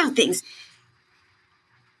think about things.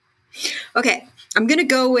 Okay, I'm going to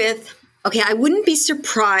go with, I wouldn't be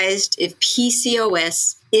surprised if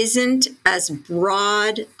PCOS isn't as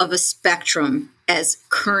broad of a spectrum as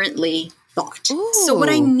currently thought. Ooh. So what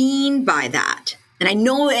I mean by that... And I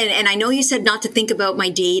know you said not to think about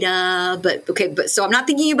my data, but so I'm not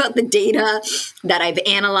thinking about the data that I've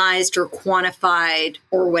analyzed or quantified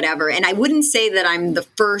or whatever. And I wouldn't say that I'm the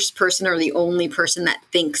first person or the only person that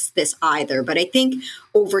thinks this either. But I think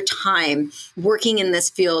over time, working in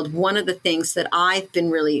this field, one of the things that I've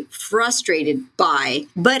been really frustrated by,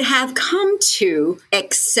 but have come to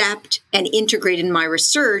accept and integrate in my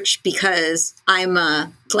research because I'm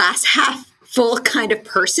a glass half full kind of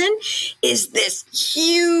person, is this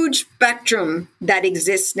huge spectrum that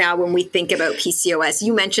exists now when we think about PCOS.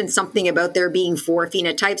 You mentioned something about there being 4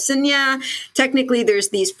 phenotypes. And yeah, technically there's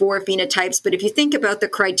these 4 phenotypes. But if you think about the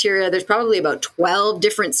criteria, there's probably about 12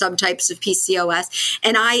 different subtypes of PCOS.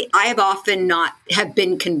 And I have often not have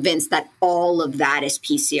been convinced that all of that is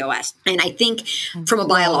PCOS. And I think from a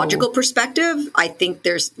biological perspective, I think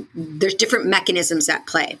there's different mechanisms at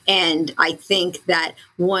play. And I think that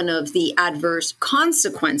one of the adverse adverse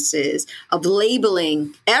consequences of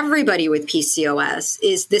labeling everybody with PCOS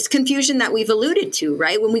is this confusion that we've alluded to,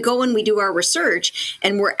 right? When we go and we do our research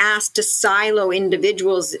and we're asked to silo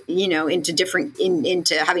individuals,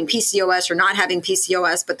 into having PCOS or not having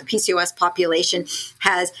PCOS, but the PCOS population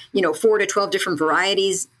has, 4 to 12 different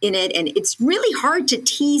varieties in it. And it's really hard to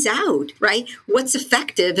tease out, right, what's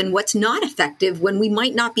effective and what's not effective when we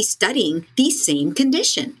might not be studying the same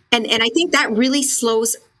condition. And I think that really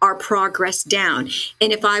slows our progress down.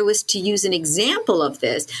 And if I was to use an example of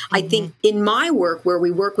this, I think in my work, where we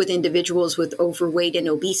work with individuals with overweight and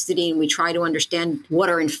obesity, and we try to understand what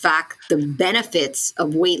are in fact the benefits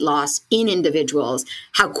of weight loss in individuals,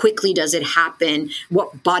 how quickly does it happen,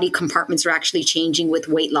 what body compartments are actually changing with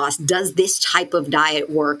weight loss, does this type of diet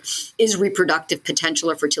work, is reproductive potential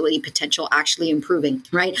or fertility potential actually improving,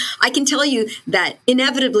 right? I can tell you that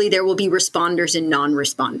inevitably there will be responders and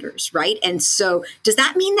non-responders, right? And so does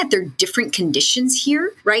that mean that there are different conditions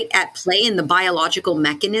here, right, at play, and the biological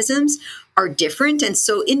mechanisms are different? And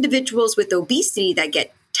so individuals with obesity that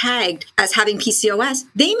get tagged as having PCOS,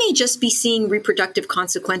 they may just be seeing reproductive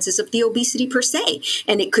consequences of the obesity per se.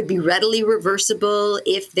 And it could be readily reversible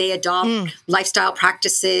if they adopt lifestyle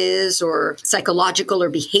practices or psychological or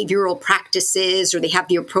behavioral practices, or they have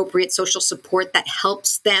the appropriate social support that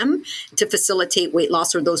helps them to facilitate weight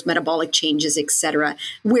loss or those metabolic changes, etc.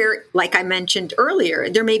 Where, like I mentioned earlier,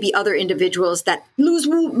 there may be other individuals that lose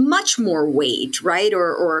much more weight, right?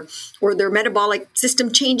 Or their metabolic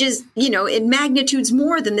system changes, in magnitudes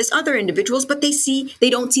more than this other individuals, but they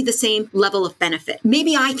don't see the same level of benefit.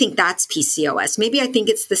 Maybe I think that's PCOS. Maybe I think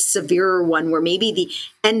it's the severer one where maybe the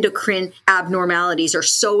endocrine abnormalities are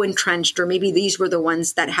so entrenched, or maybe these were the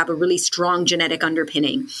ones that have a really strong genetic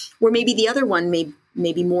underpinning, or maybe the other one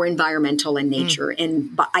may be more environmental in nature.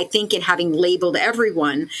 But I think in having labeled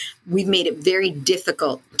everyone, we've made it very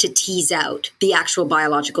difficult to tease out the actual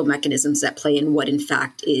biological mechanisms that play in what in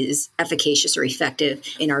fact is efficacious or effective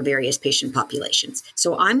in our various patient populations.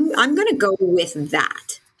 So I'm going to go with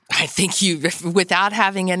that. I think you, without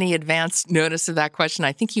having any advanced notice of that question,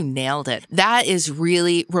 I think you nailed it. That is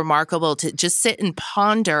really remarkable to just sit and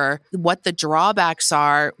ponder what the drawbacks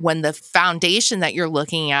are when the foundation that you're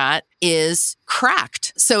looking at is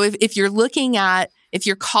cracked. So if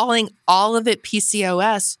you're calling all of it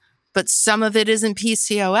PCOS, but some of it isn't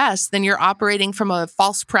PCOS, then you're operating from a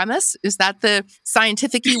false premise. Is that the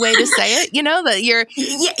scientific way to say it? That you're...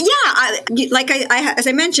 As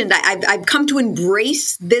I mentioned, I've come to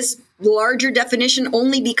embrace this larger definition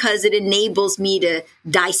only because it enables me to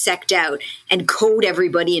dissect out and code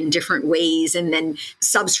everybody in different ways, and then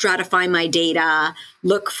substratify my data,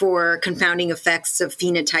 look for confounding effects of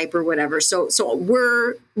phenotype or whatever. So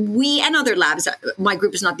we and other labs, my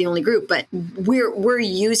group is not the only group, but we're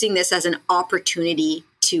using this as an opportunity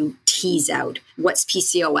to tease out what's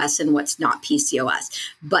PCOS and what's not PCOS.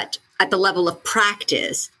 But at the level of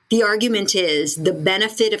practice, the argument is the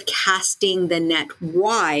benefit of casting the net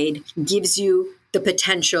wide gives you the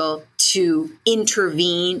potential to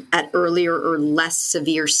intervene at earlier or less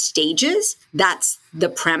severe stages. That's the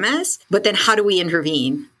premise. But then how do we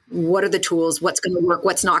intervene? What are the tools? What's going to work?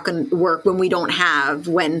 What's not going to work when we don't have,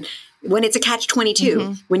 when it's a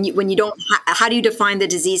catch-22, when you don't, how do you define the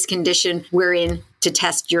disease condition wherein to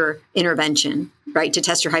test your intervention, right? To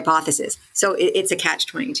test your hypothesis. So it's a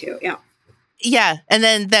catch-22. Yeah. Yeah. And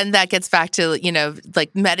then that gets back to,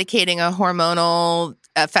 like medicating a hormonal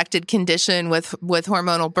affected condition with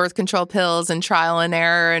hormonal birth control pills and trial and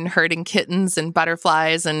error and herding kittens and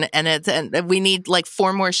butterflies. And we need like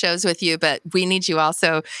 4 more shows with you, but we need you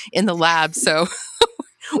also in the lab. So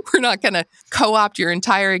we're not going to co-opt your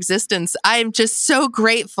entire existence. I'm just so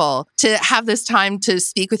grateful to have this time to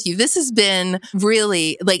speak with you. This has been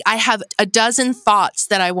really, I have a dozen thoughts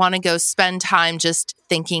that I want to go spend time just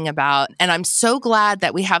thinking about. And I'm so glad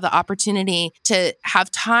that we have the opportunity to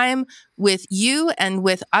have time with you and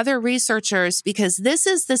with other researchers, because this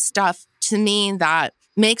is the stuff to me that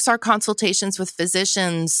makes our consultations with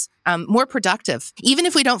physicians more productive. Even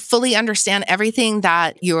if we don't fully understand everything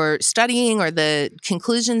that you're studying or the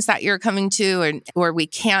conclusions that you're coming to, or we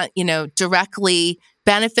can't, directly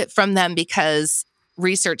benefit from them because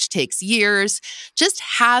research takes years, just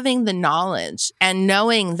having the knowledge and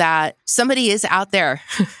knowing that somebody is out there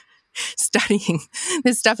studying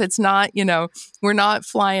this stuff. It's not, we're not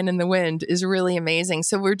flying in the wind, is really amazing.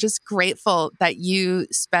 So we're just grateful that you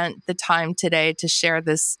spent the time today to share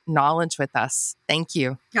this knowledge with us. Thank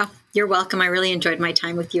you. Oh, you're welcome. I really enjoyed my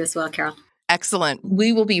time with you as well, Carol. Excellent.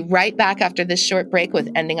 We will be right back after this short break with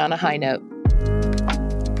Ending on a High Note.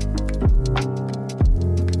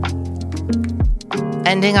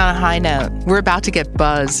 Ending on a high note. We're about to get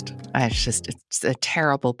buzzed. It's a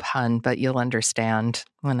terrible pun, but you'll understand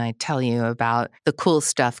when I tell you about the cool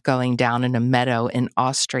stuff going down in a meadow in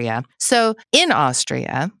Austria. So in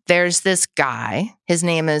Austria, there's this guy. His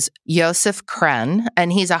name is Josef Krenn,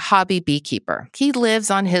 and he's a hobby beekeeper. He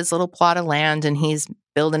lives on his little plot of land, and he's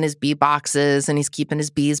building his bee boxes, and he's keeping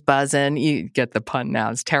his bees buzzing. You get the pun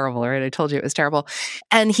now. It's terrible, right? I told you it was terrible.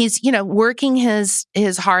 And he's, working his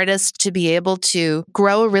hardest to be able to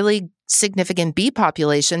grow a really significant bee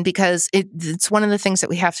population, because it's one of the things that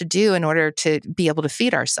we have to do in order to be able to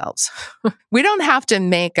feed ourselves. We don't have to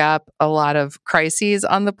make up a lot of crises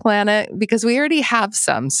on the planet because we already have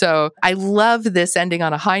some. So I love this ending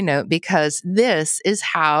on a high note, because this is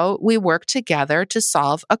how we work together to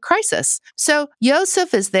solve a crisis. So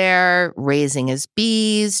Josef is there raising his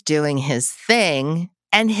bees, doing his thing.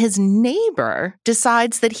 And his neighbor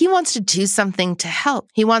decides that he wants to do something to help.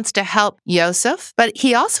 He wants to help Josef, but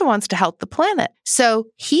he also wants to help the planet. So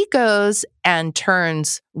he goes and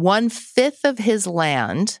turns 1/5 of his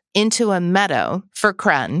land into a meadow for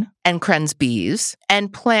Krenn and Krenn's bees,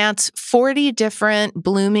 and plants 40 different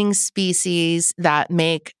blooming species that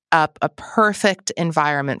make up a perfect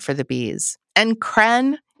environment for the bees. And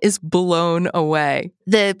Krenn is blown away.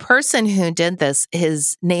 The person who did this,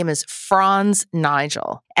 his name is Franz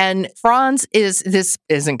Nigel. And this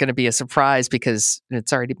isn't going to be a surprise because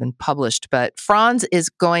it's already been published, but Franz is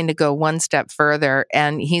going to go one step further,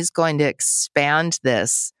 and he's going to expand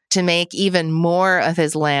this to make even more of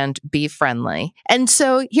his land bee-friendly. And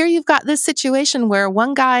so here you've got this situation where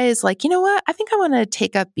one guy is like, you know what? I think I want to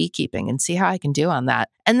take up beekeeping and see how I can do on that.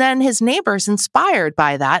 And then his neighbor's inspired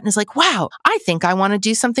by that and is like, wow, I think I want to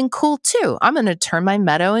do something cool too. I'm going to turn my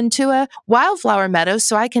meadow into a wildflower meadow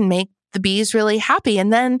so I can make the bees really happy.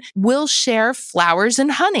 And then we'll share flowers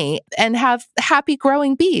and honey and have happy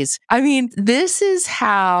growing bees. I mean, this is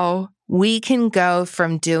how we can go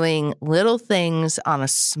from doing little things on a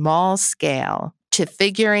small scale to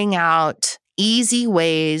figuring out easy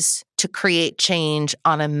ways to create change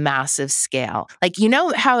on a massive scale. Like,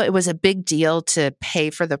 how it was a big deal to pay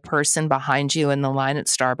for the person behind you in the line at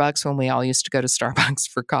Starbucks when we all used to go to Starbucks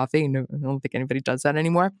for coffee? No, I don't think anybody does that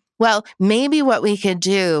anymore. Well, maybe what we could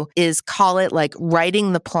do is call it like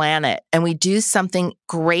righting the planet, and we do something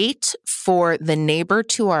great for the neighbor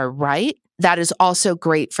to our right that is also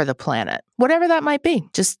great for the planet. Whatever that might be,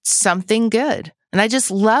 just something good. And I just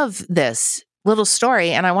love this little story,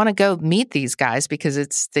 and I want to go meet these guys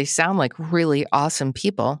because they sound like really awesome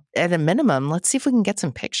people. At a minimum, let's see if we can get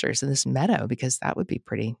some pictures of this meadow, because that would be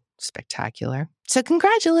pretty spectacular. So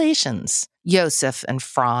congratulations, Josef and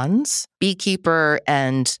Franz, beekeeper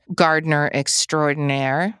and gardener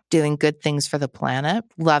extraordinaire, doing good things for the planet.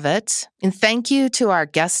 Love it. And thank you to our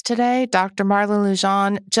guest today, Dr. Marla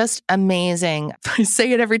Lujan. Just amazing. I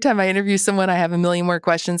say it every time I interview someone. I have a million more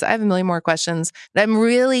questions. I have a million more questions. I'm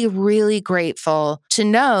really, really grateful to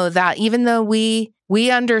know that even though we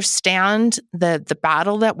understand the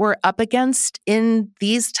battle that we're up against in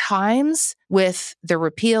these times with the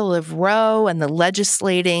repeal of Roe and the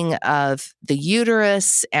legislating of the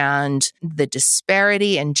uterus and the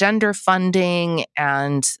disparity in gender funding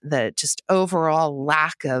and the just overall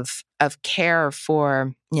lack of care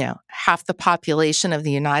for, half the population of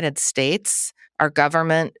the United States, our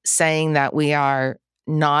government saying that we are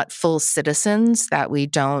not full citizens, that we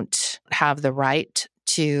don't have the right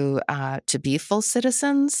to be full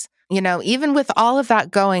citizens. Even with all of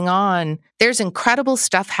that going on, there's incredible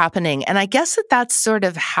stuff happening. And I guess that's sort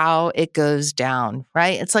of how it goes down,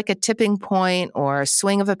 right? It's like a tipping point or a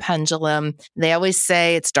swing of a pendulum. They always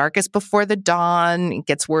say it's darkest before the dawn. It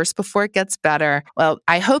gets worse before it gets better. Well,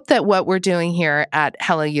 I hope that what we're doing here at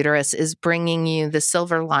Hello Uterus is bringing you the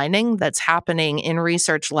silver lining that's happening in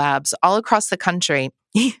research labs all across the country.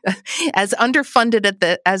 As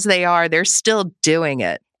underfunded as they are, they're still doing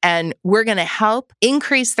it. And we're going to help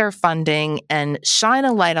increase their funding and shine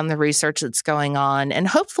a light on the research that's going on, and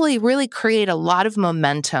hopefully really create a lot of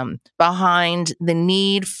momentum behind the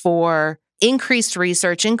need for increased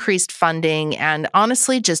research, increased funding, and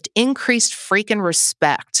honestly, just increased freaking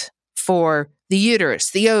respect for the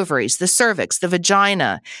uterus, the ovaries, the cervix, the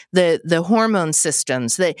vagina, the hormone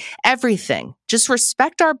systems, everything. Just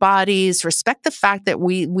respect our bodies, respect the fact that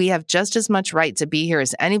we have just as much right to be here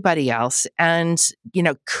as anybody else. And,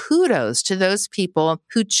 kudos to those people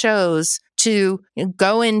who chose to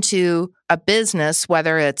go into a business,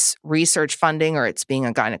 whether it's research funding or it's being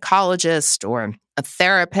a gynecologist or a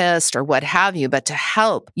therapist or what have you, but to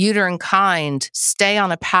help Uterinekind stay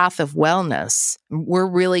on a path of wellness. We're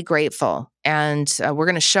really grateful. And we're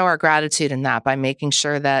going to show our gratitude in that by making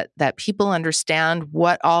sure that people understand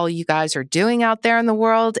what all you guys are doing out there in the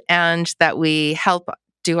world, and that we help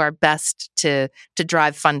do our best to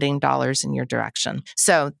drive funding dollars in your direction.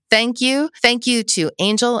 So thank you. Thank you to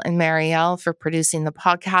Angel and Marielle for producing the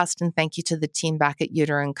podcast. And thank you to the team back at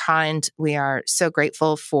Uterinekind. We are so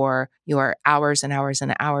grateful for your hours and hours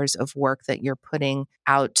and hours of work that you're putting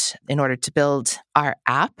out in order to build our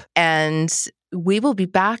app. And we will be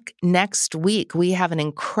back next week. We have an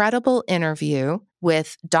incredible interview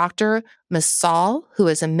with Dr. Masal, who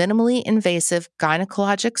is a minimally invasive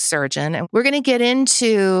gynecologic surgeon. And we're going to get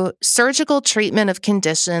into surgical treatment of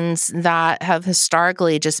conditions that have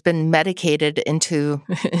historically just been medicated into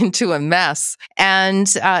a mess. And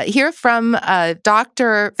hear from a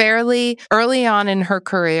doctor fairly early on in her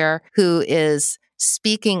career who is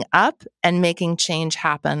speaking up and making change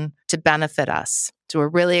happen to benefit us. So we're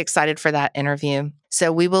really excited for that interview.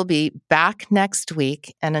 So we will be back next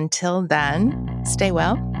week. And until then, stay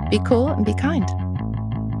well, be cool, and be kind.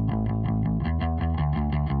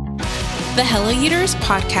 The Hello Uterus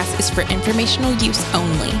podcast is for informational use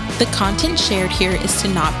only. The content shared here is to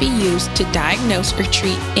not be used to diagnose or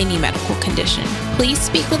treat any medical condition. Please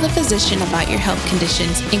speak with a physician about your health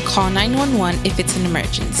conditions and call 911 if it's an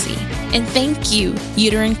emergency. And thank you,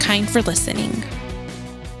 Uterinekind, for listening.